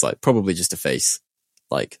it. I was like, probably just a face.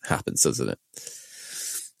 Like, happens, doesn't it?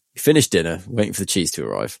 We finished dinner, waiting for the cheese to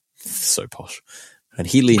arrive. So posh. And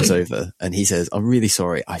he leans over and he says, I'm really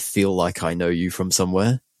sorry. I feel like I know you from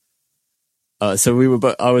somewhere. So we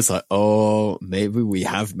were, I was like, oh, maybe we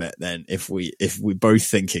have met then. If we both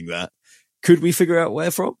thinking that, could we figure out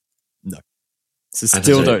where from? No. So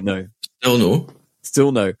still don't know.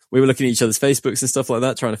 Still no. We were looking at each other's Facebooks and stuff like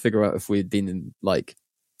that, trying to figure out if we'd been in like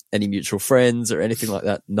any mutual friends or anything like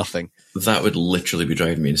that. Nothing. That would literally be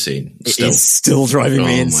driving me insane. It is still driving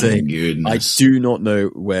me insane. My goodness. I do not know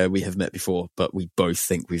where we have met before, but we both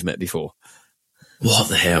think we've met before. What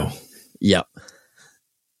the hell? Yeah.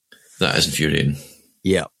 That is infuriating.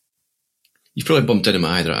 Yeah. You've probably bumped into him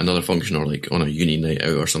either at another function or like on a uni night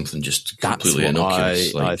out or something, just completely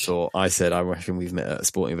innocuous. I thought. I said, I reckon we've met at a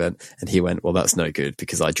sporting event. And he went, well, that's no good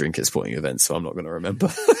because I drink at sporting events, so I'm not going to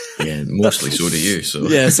remember. Yeah, mostly so do you. So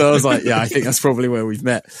yeah, so I was like, yeah, I think that's probably where we've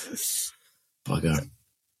met. Bugger.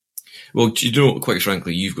 Well, you know, quite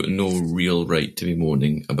frankly, you've got no real right to be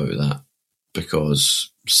moaning about that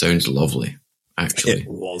because it sounds lovely, actually. It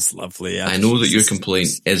was lovely. I know that your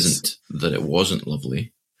complaint isn't that it wasn't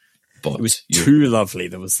lovely. But it was too lovely.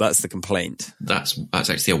 That's the complaint. That's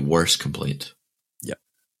actually a worse complaint. Yeah.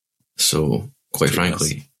 So, quite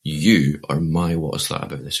frankly, you are my what's that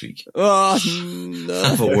about this week. Oh, no.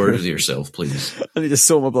 Have a word with yourself, please. I need to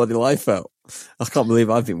sort my bloody life out. I can't believe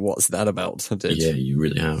I've been what's that about. I did. Yeah, you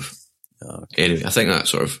really have. Oh, okay. Anyway, I think that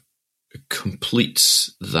sort of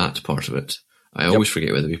completes that part of it. I always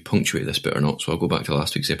forget whether we punctuate this bit or not, so I'll go back to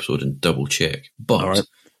last week's episode and double check. But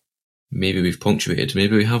maybe we've punctuated,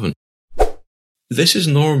 maybe we haven't. This is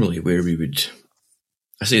normally where we would...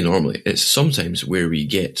 I say normally, it's sometimes where we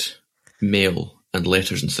get mail and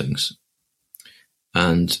letters and things.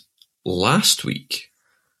 And last week,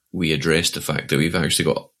 we addressed the fact that we've actually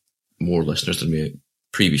got more listeners than we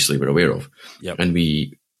previously were aware of. Yep. And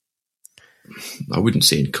we, I wouldn't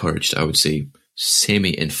say encouraged, I would say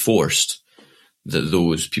semi-enforced that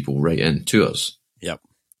those people write in to us. Yep.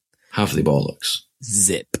 Have the bollocks.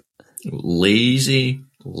 Zip. Lazy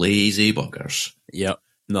buggers. Yep.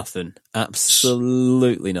 Nothing.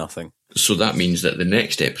 Absolutely nothing. So that means that the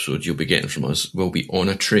next episode you'll be getting from us will be on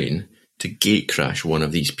a train to gate crash one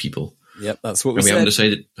of these people. Yep, that's what we and we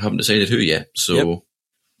said. haven't decided who yet. So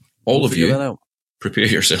all of you, prepare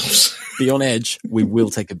yourselves. Be on edge. We will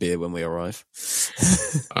take a beer when we arrive.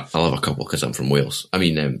 I'll have a couple because I'm from Wales. I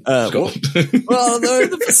mean, Scotland. Oh no,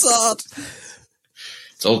 the facade.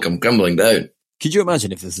 It's all come crumbling down. Could you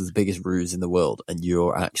imagine if this is the biggest ruse in the world and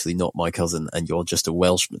you're actually not my cousin and you're just a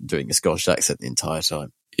Welshman doing a Scottish accent the entire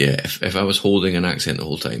time? Yeah, if I was holding an accent the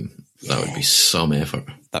whole time, that would be some effort.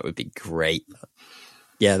 That would be great.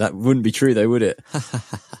 Yeah, that wouldn't be true though, would it?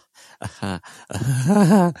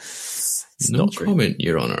 No comment,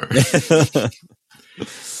 Your Honour.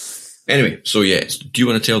 Anyway, so yes, do you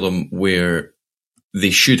want to tell them where they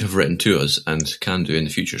should have written to us and can do in the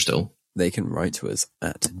future still? They can write to us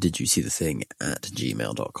at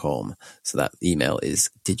didyousee-the-thing@gmail.com. So that email is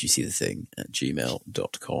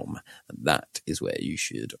didyousee-the-thing@gmail.com. And that is where you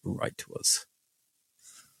should write to us.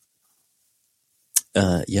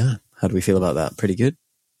 Yeah. How do we feel about that? Pretty good?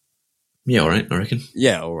 Yeah, all right, I reckon.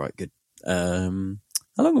 Yeah, all right, good. How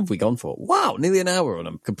long have we gone for? Wow, nearly an hour on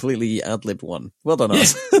a completely ad-libbed one. Well done,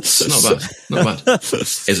 us. Not bad, not bad.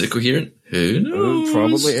 Is it coherent? Who knows?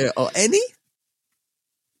 Probably. Any?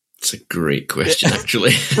 It's a great question,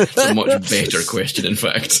 actually. It's a much better question, in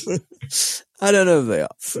fact. I don't know if they are.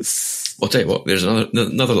 I'll tell you what, there's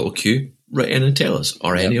another little cue. Write in and tell us.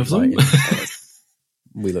 Are any of them?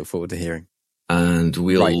 We look forward to hearing. And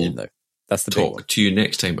we'll write in, though. That's the talk to you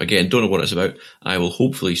next time. Again, don't know what it's about. I will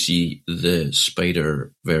hopefully see the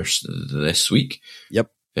Spider-Verse this week.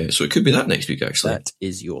 Yep. So it could be that next week, actually. That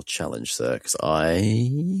is your challenge, sir, because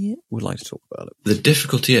I would like to talk about it. The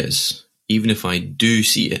difficulty is, even if I do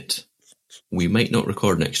see it, we might not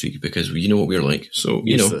record next week because you know what we're like. So,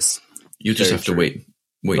 you Useless. know, you just have to wait.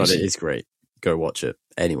 But it is great. Go watch it.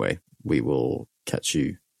 Anyway, we will catch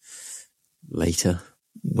you later.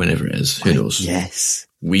 Whenever it is. Who knows? Yes.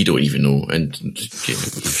 We don't even know. And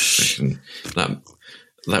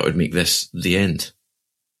that would make this the end.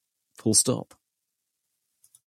 Full stop.